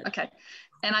 go ahead. Okay.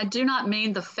 "And I do not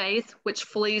mean the faith which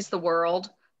flees the world,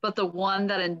 but the one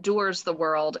that endures the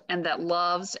world and that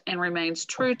loves and remains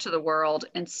true to the world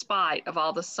in spite of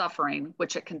all the suffering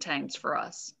which it contains for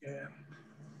us." Yeah.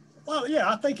 Well, yeah,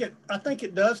 I think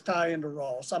it does tie into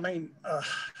Ross. I mean,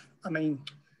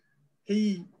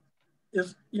 he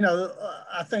is, you know,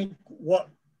 I think one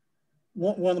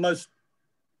of the most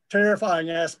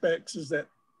terrifying aspects is that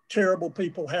terrible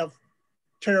people have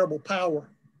terrible power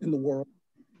in the world.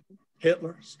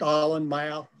 Hitler, Stalin,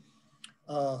 Mao,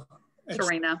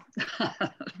 Serena.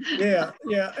 yeah,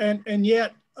 and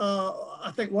yet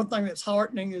I think one thing that's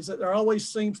heartening is that there always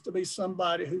seems to be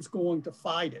somebody who's going to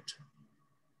fight it.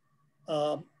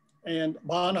 And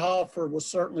Bonhoeffer was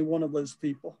certainly one of those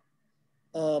people.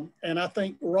 And I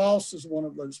think Ross is one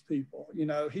of those people. You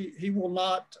know, he will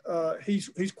not,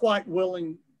 he's quite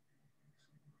willing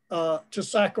to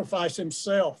sacrifice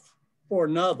himself for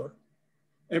another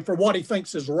and for what he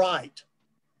thinks is right.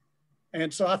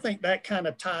 And so I think that kind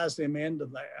of ties him into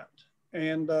that.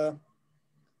 And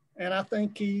I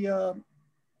think he, you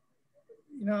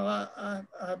know,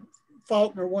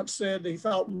 Faulkner once said that he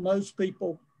thought most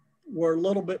people were a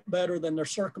little bit better than their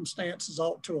circumstances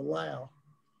ought to allow.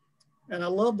 And I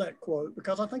love that quote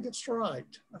because I think it's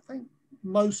right. I think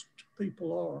most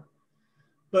people are.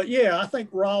 But yeah, I think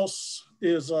Ross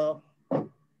is,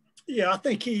 yeah, I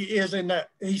think he is in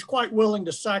that, he's quite willing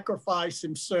to sacrifice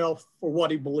himself for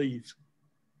what he believes.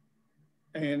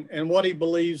 And what he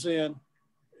believes in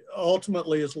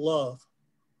ultimately is love.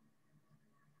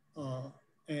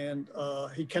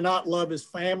 He cannot love his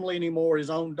family anymore, his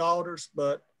own daughters,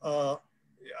 but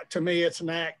to me, it's an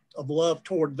act of love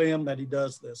toward them that he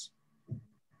does this.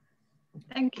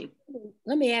 Thank you.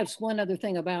 Let me ask one other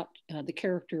thing about the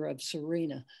character of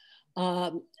Serena.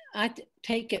 I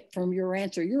take it from your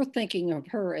answer, you're thinking of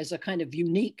her as a kind of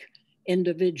unique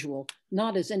individual,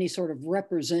 not as any sort of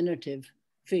representative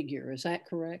figure. Is that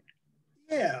correct?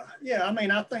 Yeah. I mean,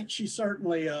 I think she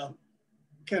certainly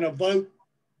can evoke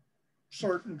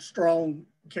certain strong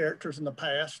characters in the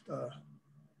past.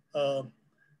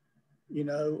 You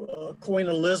know, Queen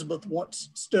Elizabeth once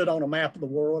stood on a map of the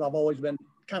world. I've always been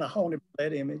kind of haunted by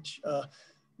that image.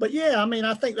 But yeah, I mean,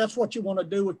 I think that's what you want to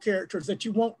do with characters, that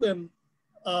you want them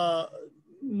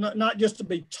not just to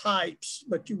be types,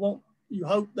 but you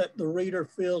hope that the reader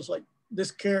feels like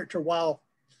this character, while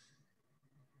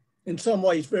in some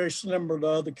ways very similar to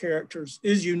other characters,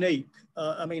 is unique.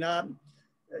 I mean, I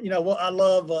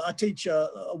love, I teach a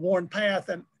Worn Path,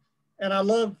 and I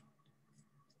love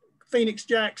Phoenix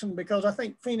Jackson because I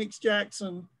think Phoenix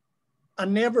Jackson, I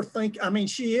never think, I mean,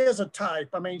 she is a type.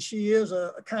 I mean, she is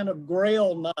a kind of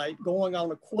Grail knight going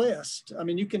on a quest. I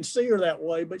mean, you can see her that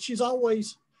way, but she's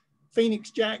always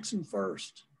Phoenix Jackson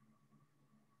first.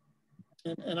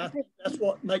 And I think that's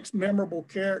what makes memorable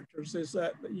characters, is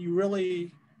that you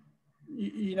really,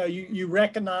 you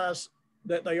recognize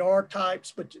that they are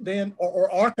types, but then,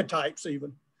 or archetypes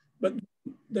even, but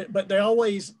there's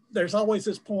always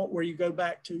this point where you go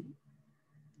back to,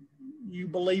 you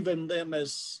believe in them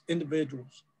as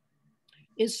individuals.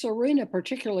 Is Serena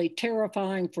particularly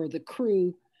terrifying for the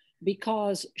crew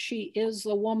because she is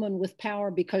the woman with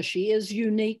power, because she is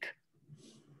unique?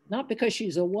 Not because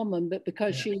she's a woman, but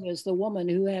because she is the woman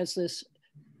who has this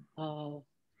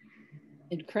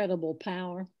incredible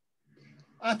power.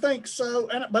 I think so,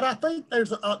 but I think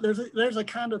there's a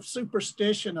kind of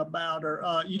superstition about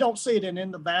her. You don't see it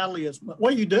in the Valley as much.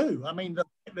 Well, you do. I mean,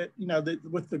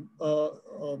 with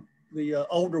the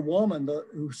older woman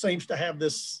who seems to have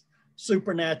this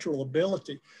supernatural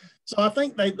ability. So I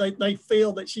think they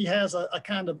feel that she has a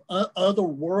kind of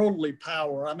otherworldly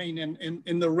power. I mean,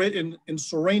 in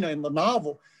Serena, in the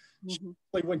novel,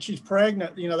 when she's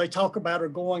pregnant, they talk about her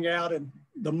going out and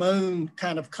the moon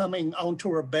kind of coming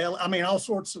onto her belly. I mean, all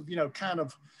sorts of, kind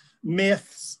of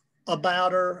myths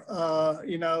about her,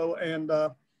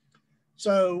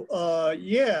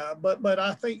 but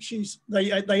I think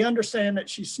they understand that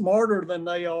she's smarter than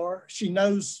they are. She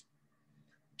knows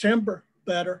timber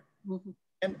better.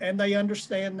 And they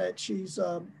understand that she's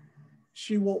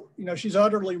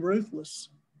utterly ruthless,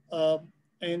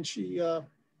 and she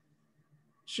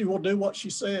will do what she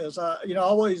says. I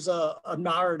always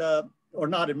admired, or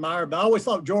not admired, but I always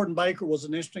thought Jordan Baker was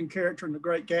an interesting character in The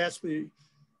Great Gatsby,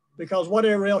 because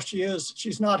whatever else she is,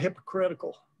 she's not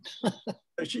hypocritical.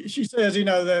 She says,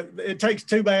 that it takes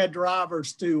two bad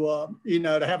drivers to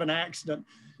have an accident.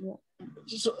 Yeah.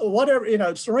 So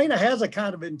whatever, Serena has a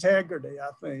kind of integrity, I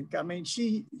think. I mean,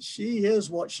 she is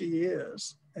what she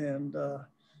is, and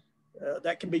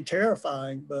that can be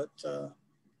terrifying, but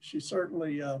she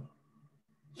certainly,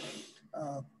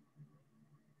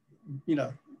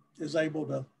 is able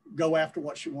to go after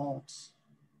what she wants.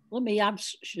 I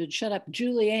should shut up.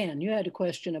 Julianne, you had a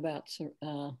question about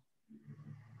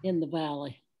In the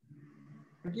Valley.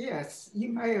 Yes,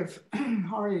 you may have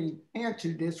already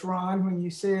answered this, Ron, when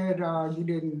you said you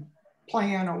didn't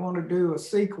plan or want to do a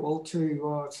sequel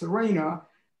to Serena,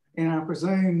 and I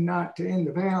presume not to In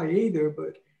the Valley either,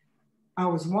 but I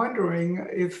was wondering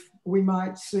if we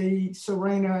might see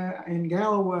Serena and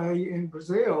Galloway in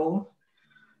Brazil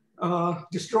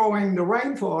destroying the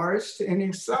rainforest, and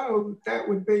if so, that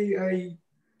would be a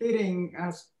fitting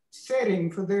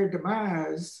setting for their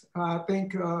demise. I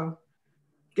think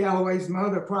Galloway's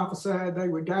mother prophesied they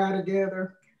would die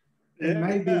together, and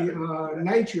maybe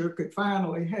nature could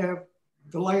finally have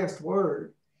the last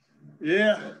word.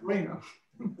 Yeah.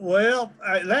 Well,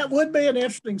 that would be an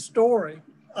interesting story.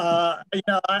 Yeah,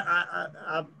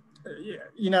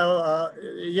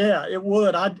 it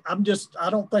would. I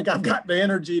don't think I've got the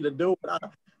energy to do it.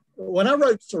 When I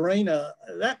wrote Serena,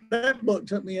 that book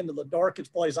took me into the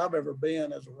darkest place I've ever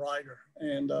been as a writer,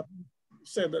 and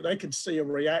said that they could see a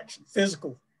reaction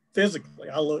physically.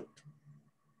 I looked,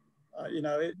 it's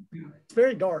a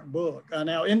very dark book.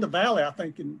 Now In the Valley, I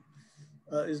think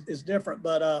is different,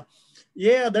 but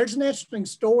yeah, there's an interesting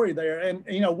story there. And,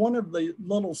 one of the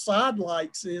little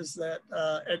sidelights is that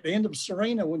at the end of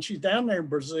Serena, when she's down there in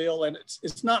Brazil, and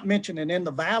it's not mentioned in The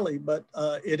Valley, but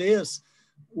it is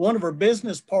one of her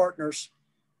business partners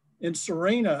in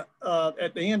Serena.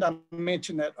 At the end, I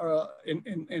mentioned that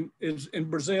in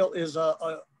Brazil is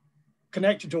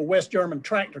connected to a West German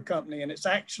tractor company. And it's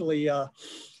actually,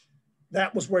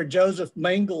 that was where Joseph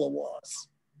Mengele was.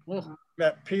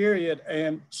 That period,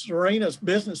 and Serena's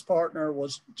business partner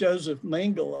was Joseph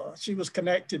Mengele. She was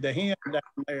connected to him down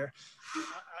there.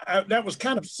 That was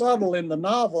kind of subtle in the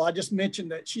novel. I just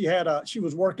mentioned that she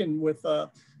was working with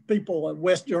people at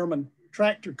West German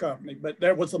tractor company, but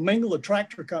there was a Mengele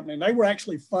tractor company, and they were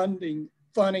actually funneling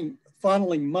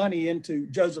money into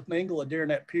Joseph Mengele during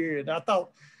that period. I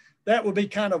thought that would be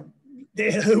kind of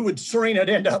who would Serena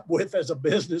end up with as a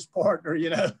business partner,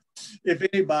 if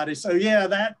anybody. So yeah,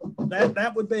 that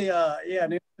would be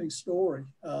an interesting story.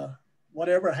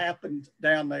 Whatever happened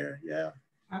down there, yeah.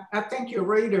 I think your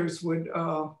readers would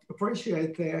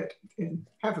appreciate that and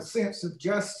have a sense of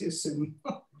justice and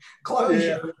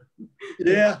closure.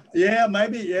 Yeah,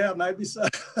 maybe so.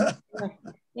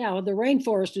 Yeah, well, the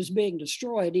rainforest is being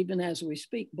destroyed even as we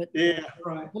speak. But yeah,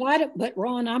 right. But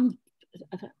Ron,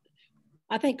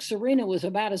 I think Serena was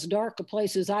about as dark a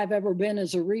place as I've ever been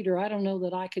as a reader. I don't know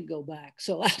that I could go back.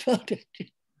 So I don't.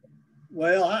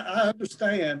 Well, I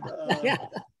understand.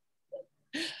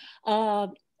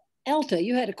 Elta,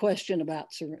 you had a question about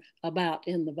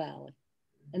In the Valley,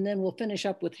 and then we'll finish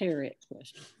up with Harriet's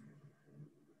question.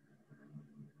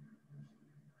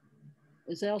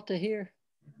 Is Elta here?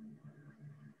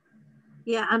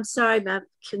 Yeah, I'm sorry, my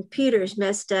computer's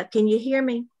messed up. Can you hear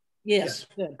me? Yes.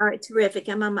 All right, terrific.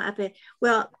 I'm on my iPad.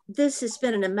 Well, this has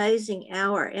been an amazing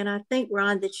hour. And I think,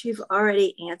 Ron, that you've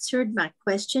already answered my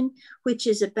question, which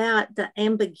is about the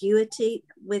ambiguity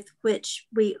with which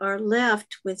we are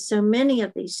left with so many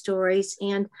of these stories,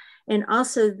 and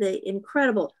also the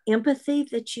incredible empathy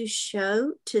that you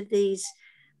show to these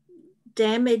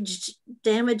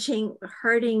damaging,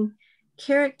 hurting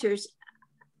characters.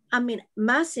 I mean,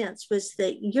 my sense was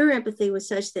that your empathy was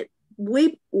such that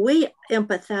we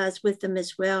empathize with them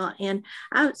as well. And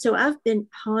so I've been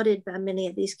haunted by many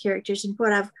of these characters. And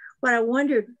what I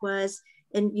wondered was,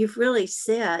 and you've really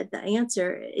said the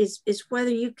answer is whether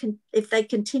you can, if they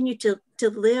continue to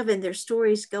live and their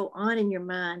stories go on in your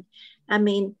mind. I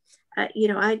mean,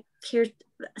 I care.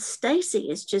 Stacy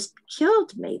has just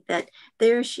killed me that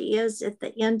there she is at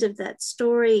the end of that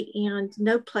story and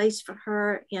no place for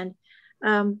her. And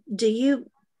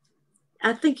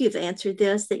I think you've answered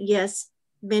this, that yes,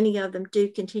 many of them do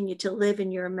continue to live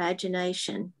in your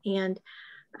imagination. And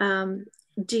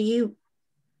do you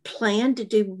plan to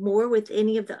do more with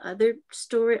any of the other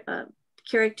story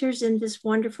characters in this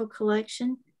wonderful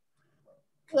collection?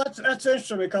 Well, that's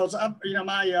interesting because I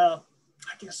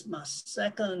guess my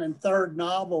second and third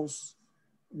novels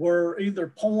were either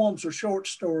poems or short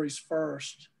stories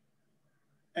first.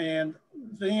 And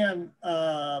then,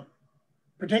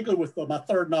 particularly with my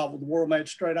third novel, The World Made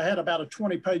Straight, I had about a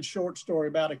 20-page short story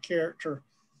about a character,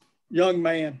 young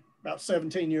man, about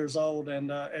 17 years old.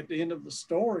 And at the end of the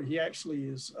story, he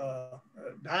actually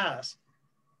dies.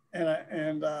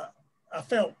 And I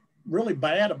felt really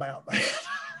bad about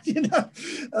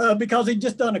that, because he'd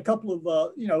just done a couple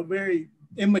of, very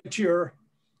immature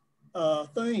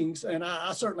things. And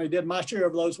I certainly did my share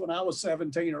of those when I was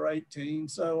 17 or 18.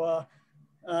 So,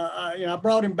 I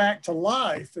brought him back to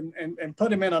life and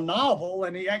put him in a novel,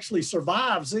 and he actually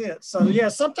survives it. So yeah,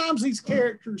 sometimes these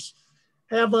characters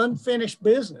have unfinished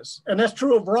business, and that's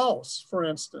true of Ross, for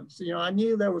instance. I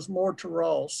knew there was more to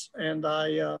Ross, and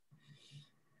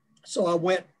so I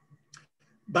went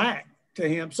back to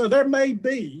him. So there may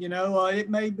be, it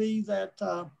may be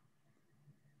that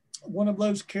one of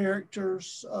those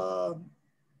characters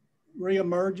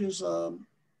reemerges.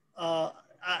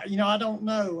 I don't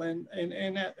know, and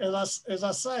as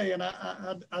I say, and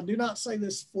I do not say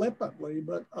this flippantly,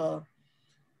 but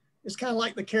it's kind of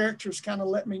like the characters kind of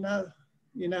let me know,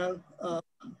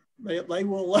 they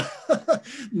will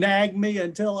nag me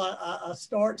until I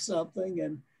start something,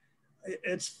 and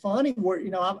it's funny where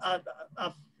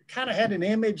I've kind of had an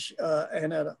image,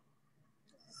 and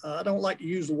I don't like to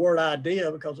use the word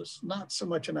idea because it's not so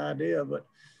much an idea, but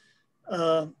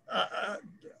I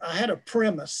had a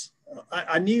premise.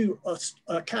 I knew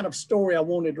a kind of story I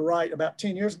wanted to write about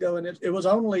 10 years ago, and it was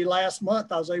only last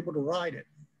month I was able to write it.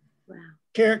 Wow.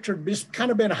 Character had just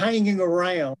kind of been hanging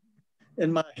around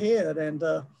in my head, and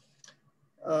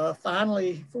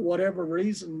finally, for whatever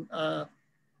reason,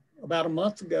 about a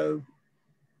month ago,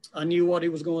 I knew what he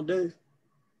was going to do,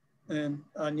 and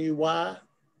I knew why,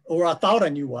 or I thought I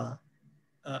knew why.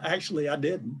 Actually, I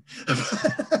didn't.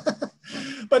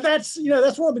 But that's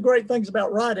one of the great things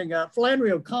about writing.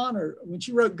 Flannery O'Connor, when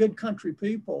she wrote Good Country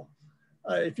People,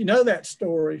 if you know that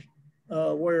story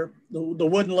where the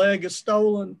wooden leg is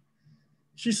stolen,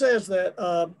 she says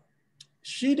that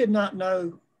she did not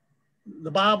know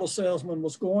the Bible salesman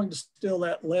was going to steal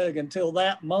that leg until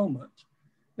that moment.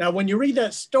 Now, when you read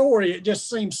that story, it just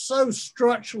seems so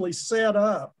structurally set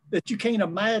up that you can't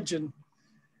imagine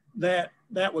that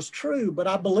was true, but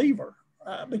I believe her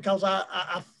because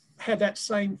I had that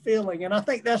same feeling. And I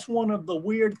think that's one of the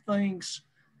weird things,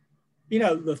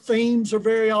 the themes are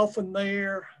very often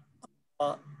there,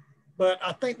 but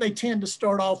I think they tend to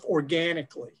start off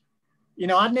organically.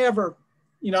 I've never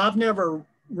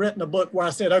written a book where I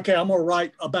said, okay, I'm going to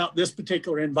write about this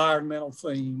particular environmental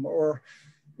theme, or,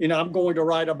 I'm going to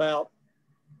write about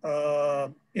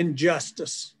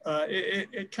injustice.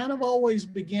 It kind of always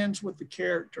begins with the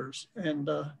characters. And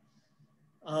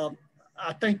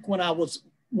I think one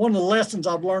of the lessons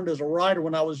I've learned as a writer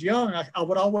when I was young, I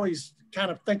would always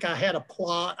kind of think I had a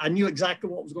plot. I knew exactly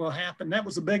what was going to happen. That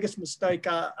was the biggest mistake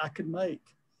I could make.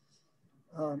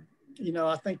 you know,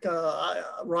 I think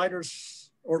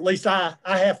writers, or at least I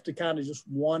have to kind of just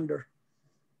wonder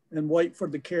and wait for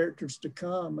the characters to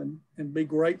come and be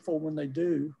grateful when they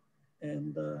do,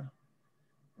 and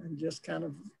just kind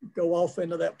of go off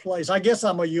into that place. I guess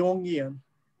I'm a Jungian.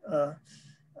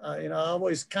 You know, I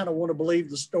always kind of want to believe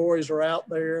the stories are out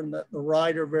there, and that the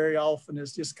writer very often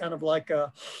is just kind of like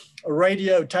a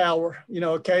radio tower. You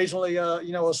know, occasionally,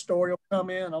 you know, a story will come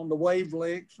in on the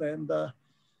wavelength, and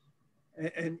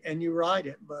you write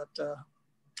it. But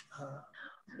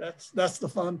that's the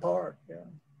fun part. Yeah.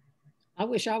 I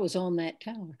wish I was on that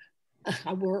tower.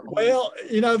 I work. Well,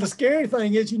 you know, the scary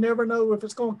thing is you never know if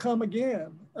it's going to come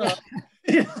again.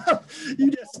 You know,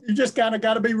 you just kind of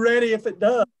got to be ready if it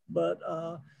does. But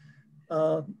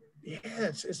yeah,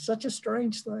 it's such a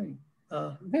strange thing.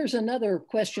 Here's another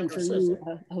question for you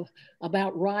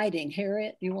about writing.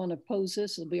 Harriet, you want to pose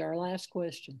this? It'll be our last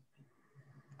question.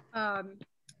 I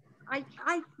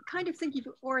kind of think you've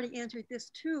already answered this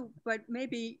too, but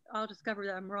maybe I'll discover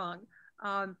that I'm wrong.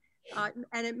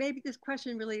 And it maybe this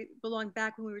question really belonged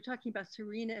back when we were talking about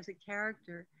Serena as a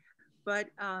character, but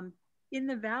In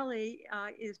the Valley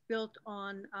is built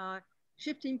on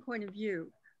shifting point of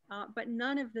view, but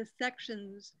none of the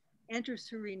sections enter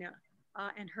Serena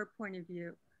and her point of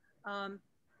view. Can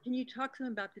you talk to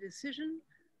them about the decision?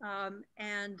 Was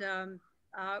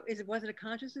it a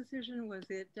conscious decision? Was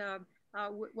it,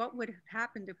 what would have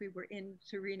happened if we were in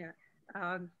Serena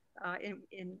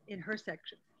in her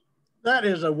section? That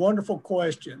is a wonderful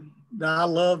question that I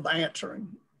love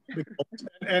answering, because,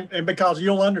 and because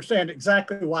you'll understand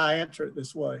exactly why I answer it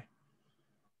this way.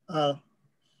 You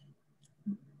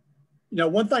know,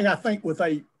 one thing I think with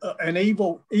an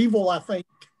evil, I think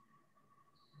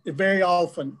very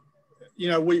often, you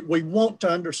know, we want to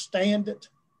understand it,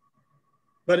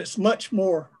 but it's much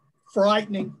more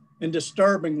frightening and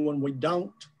disturbing when we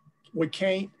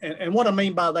can't. And what I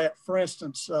mean by that, for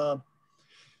instance,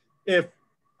 if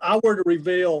I were to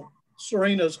reveal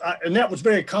Serena's, and that was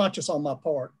very conscious on my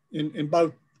part in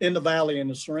both In the Valley and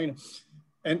the Serena.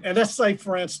 And let's say,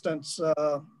 for instance,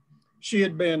 she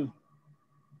had been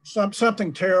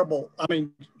something terrible. I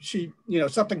mean,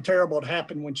 something terrible had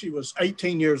happened when she was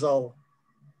 18 years old.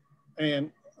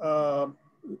 And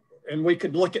we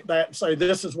could look at that and say,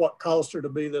 this is what caused her to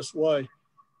be this way.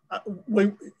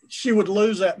 She would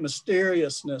lose that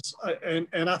mysteriousness.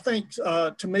 And I think,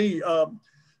 to me,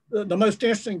 the most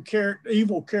interesting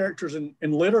evil characters in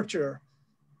literature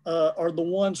are the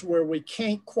ones where we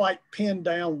can't quite pin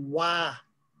down why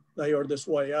they are this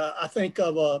way. I think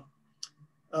of,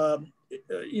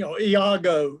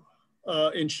 Iago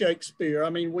in Shakespeare. I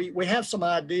mean, we have some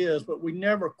ideas, but we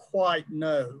never quite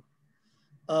know.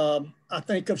 I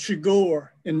think of Chigurh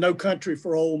in No Country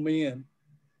for Old Men.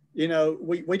 You know,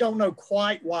 we don't know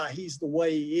quite why he's the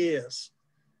way he is.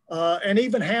 And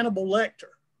even Hannibal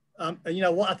Lecter. You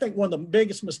know, I think one of the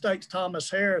biggest mistakes Thomas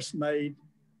Harris made,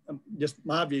 just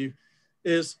my view,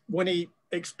 is when he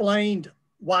explained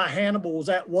why Hannibal was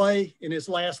that way in his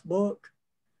last book.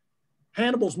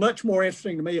 Hannibal's much more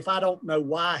interesting to me if I don't know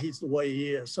why he's the way he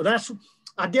is. So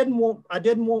I didn't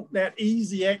want that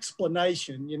easy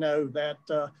explanation, you know, that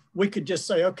we could just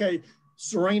say, okay,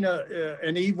 Serena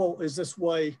and evil is this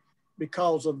way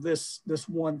because of this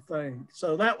one thing.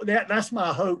 So that's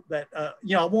my hope, that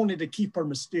you know, I wanted to keep her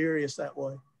mysterious that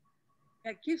way.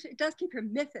 It does keep her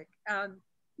mythic.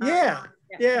 Yeah.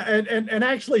 And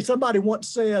actually somebody once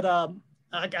said,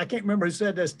 I can't remember who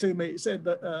said this to me. He said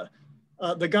that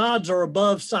the gods are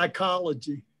above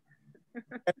psychology.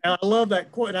 And I love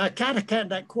that quote. And I kind of had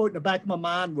that quote in the back of my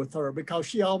mind with her, because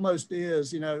she almost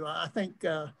is, you know. I think,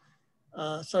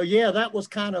 so yeah, that was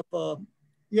kind of,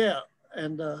 yeah.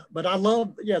 And, but I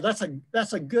love, yeah, that's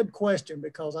a good question,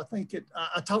 because I think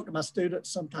I talk to my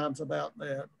students sometimes about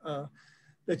that,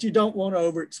 that you don't want to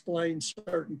over-explain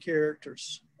certain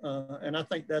characters. And I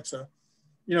think that's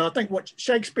I think what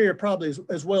Shakespeare probably,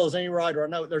 as well as any writer I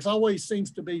know, there's always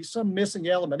seems to be some missing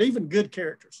element, even good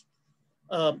characters,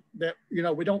 that, you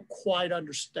know, we don't quite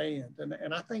understand.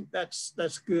 And I think that's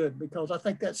good, because I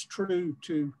think that's true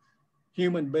to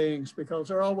human beings, because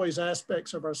there are always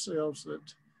aspects of ourselves that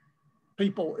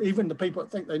people, even the people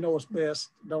that think they know us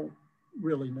best, don't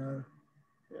really know.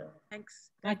 Yeah.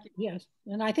 Thanks. Yes,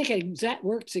 and I think it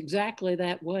works exactly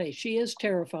that way. She is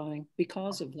terrifying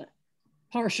because of that,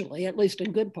 partially, at least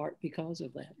in good part, because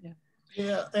of that. Yeah.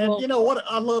 Yeah, and well, you know what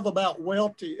I love about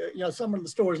Welty, you know, some of the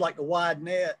stories like The Wide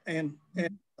Net and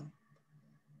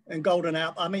Golden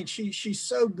Apple. I mean, she's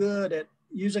so good at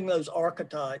using those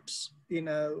archetypes, you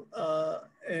know,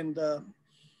 and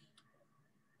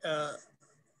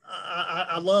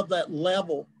I love that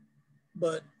level,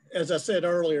 but as I said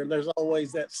earlier, there's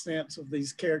always that sense of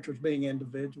these characters being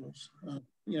individuals.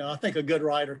 You know, I think a good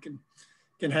writer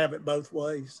can have it both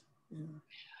ways. Yeah.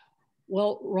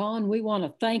 Well, Ron, we want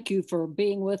to thank you for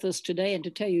being with us today and to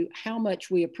tell you how much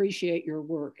we appreciate your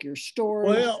work, your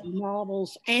stories, your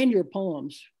novels, and your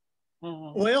poems.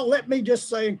 Well, let me just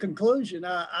say in conclusion,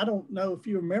 I don't know if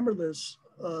you remember this,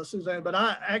 Suzanne, but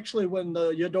I actually, when the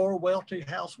Eudora Welty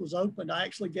House was opened, I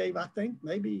actually gave, I think,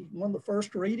 maybe one of the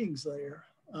first readings there,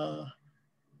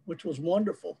 which was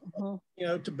wonderful, you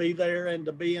know, to be there and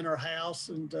to be in her house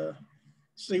and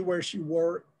see where she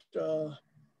worked.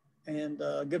 And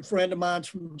a good friend of mine's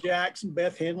from Jackson,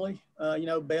 Beth Henley. You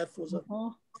know, Beth was a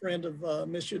friend of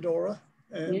Miss Eudora.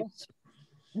 And, yes.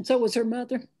 And so was her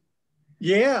mother.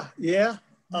 Yeah, yeah.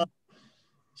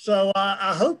 So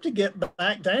I hope to get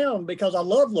back down because I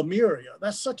love Lemuria.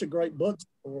 That's such a great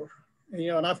bookstore. And,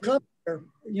 you know, and I've come there,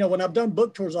 you know, when I've done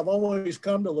book tours, I've always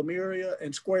come to Lemuria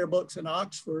and Square Books in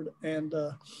Oxford. And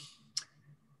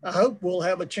I hope we'll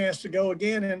have a chance to go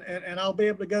again and Know be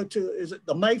able to go to, is it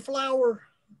the Mayflower?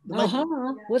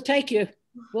 We'll take you.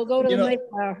 We'll go to the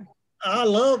Mayflower. I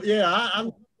love,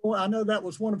 I know that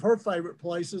was one of her favorite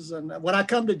places. And when I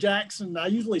come to Jackson, I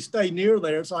usually stay near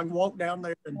there so I can walk down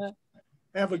there and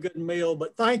have a good meal.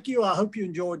 But thank you. I hope you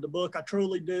enjoyed the book. I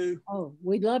truly do. Oh,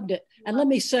 we loved it. And let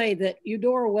me say that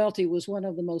Eudora Welty was one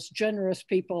of the most generous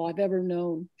people I've ever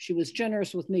known. She was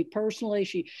generous with me personally.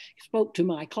 She spoke to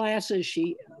my classes.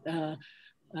 She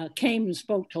came and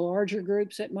spoke to larger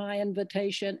groups at my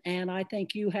invitation. And I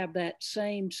think you have that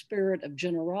same spirit of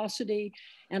generosity.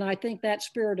 And I think that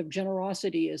spirit of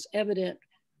generosity is evident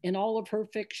in all of her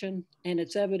fiction, and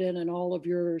it's evident in all of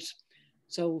yours.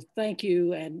 So thank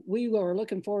you. And we are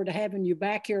looking forward to having you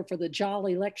back here for the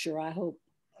Jolly Lecture, I hope.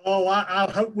 Oh, I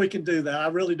hope we can do that. I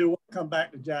really do want to come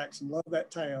back to Jackson. Love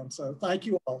that town. So thank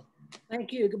you all.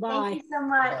 Thank you. Goodbye. Thank you so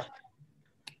much. Bye.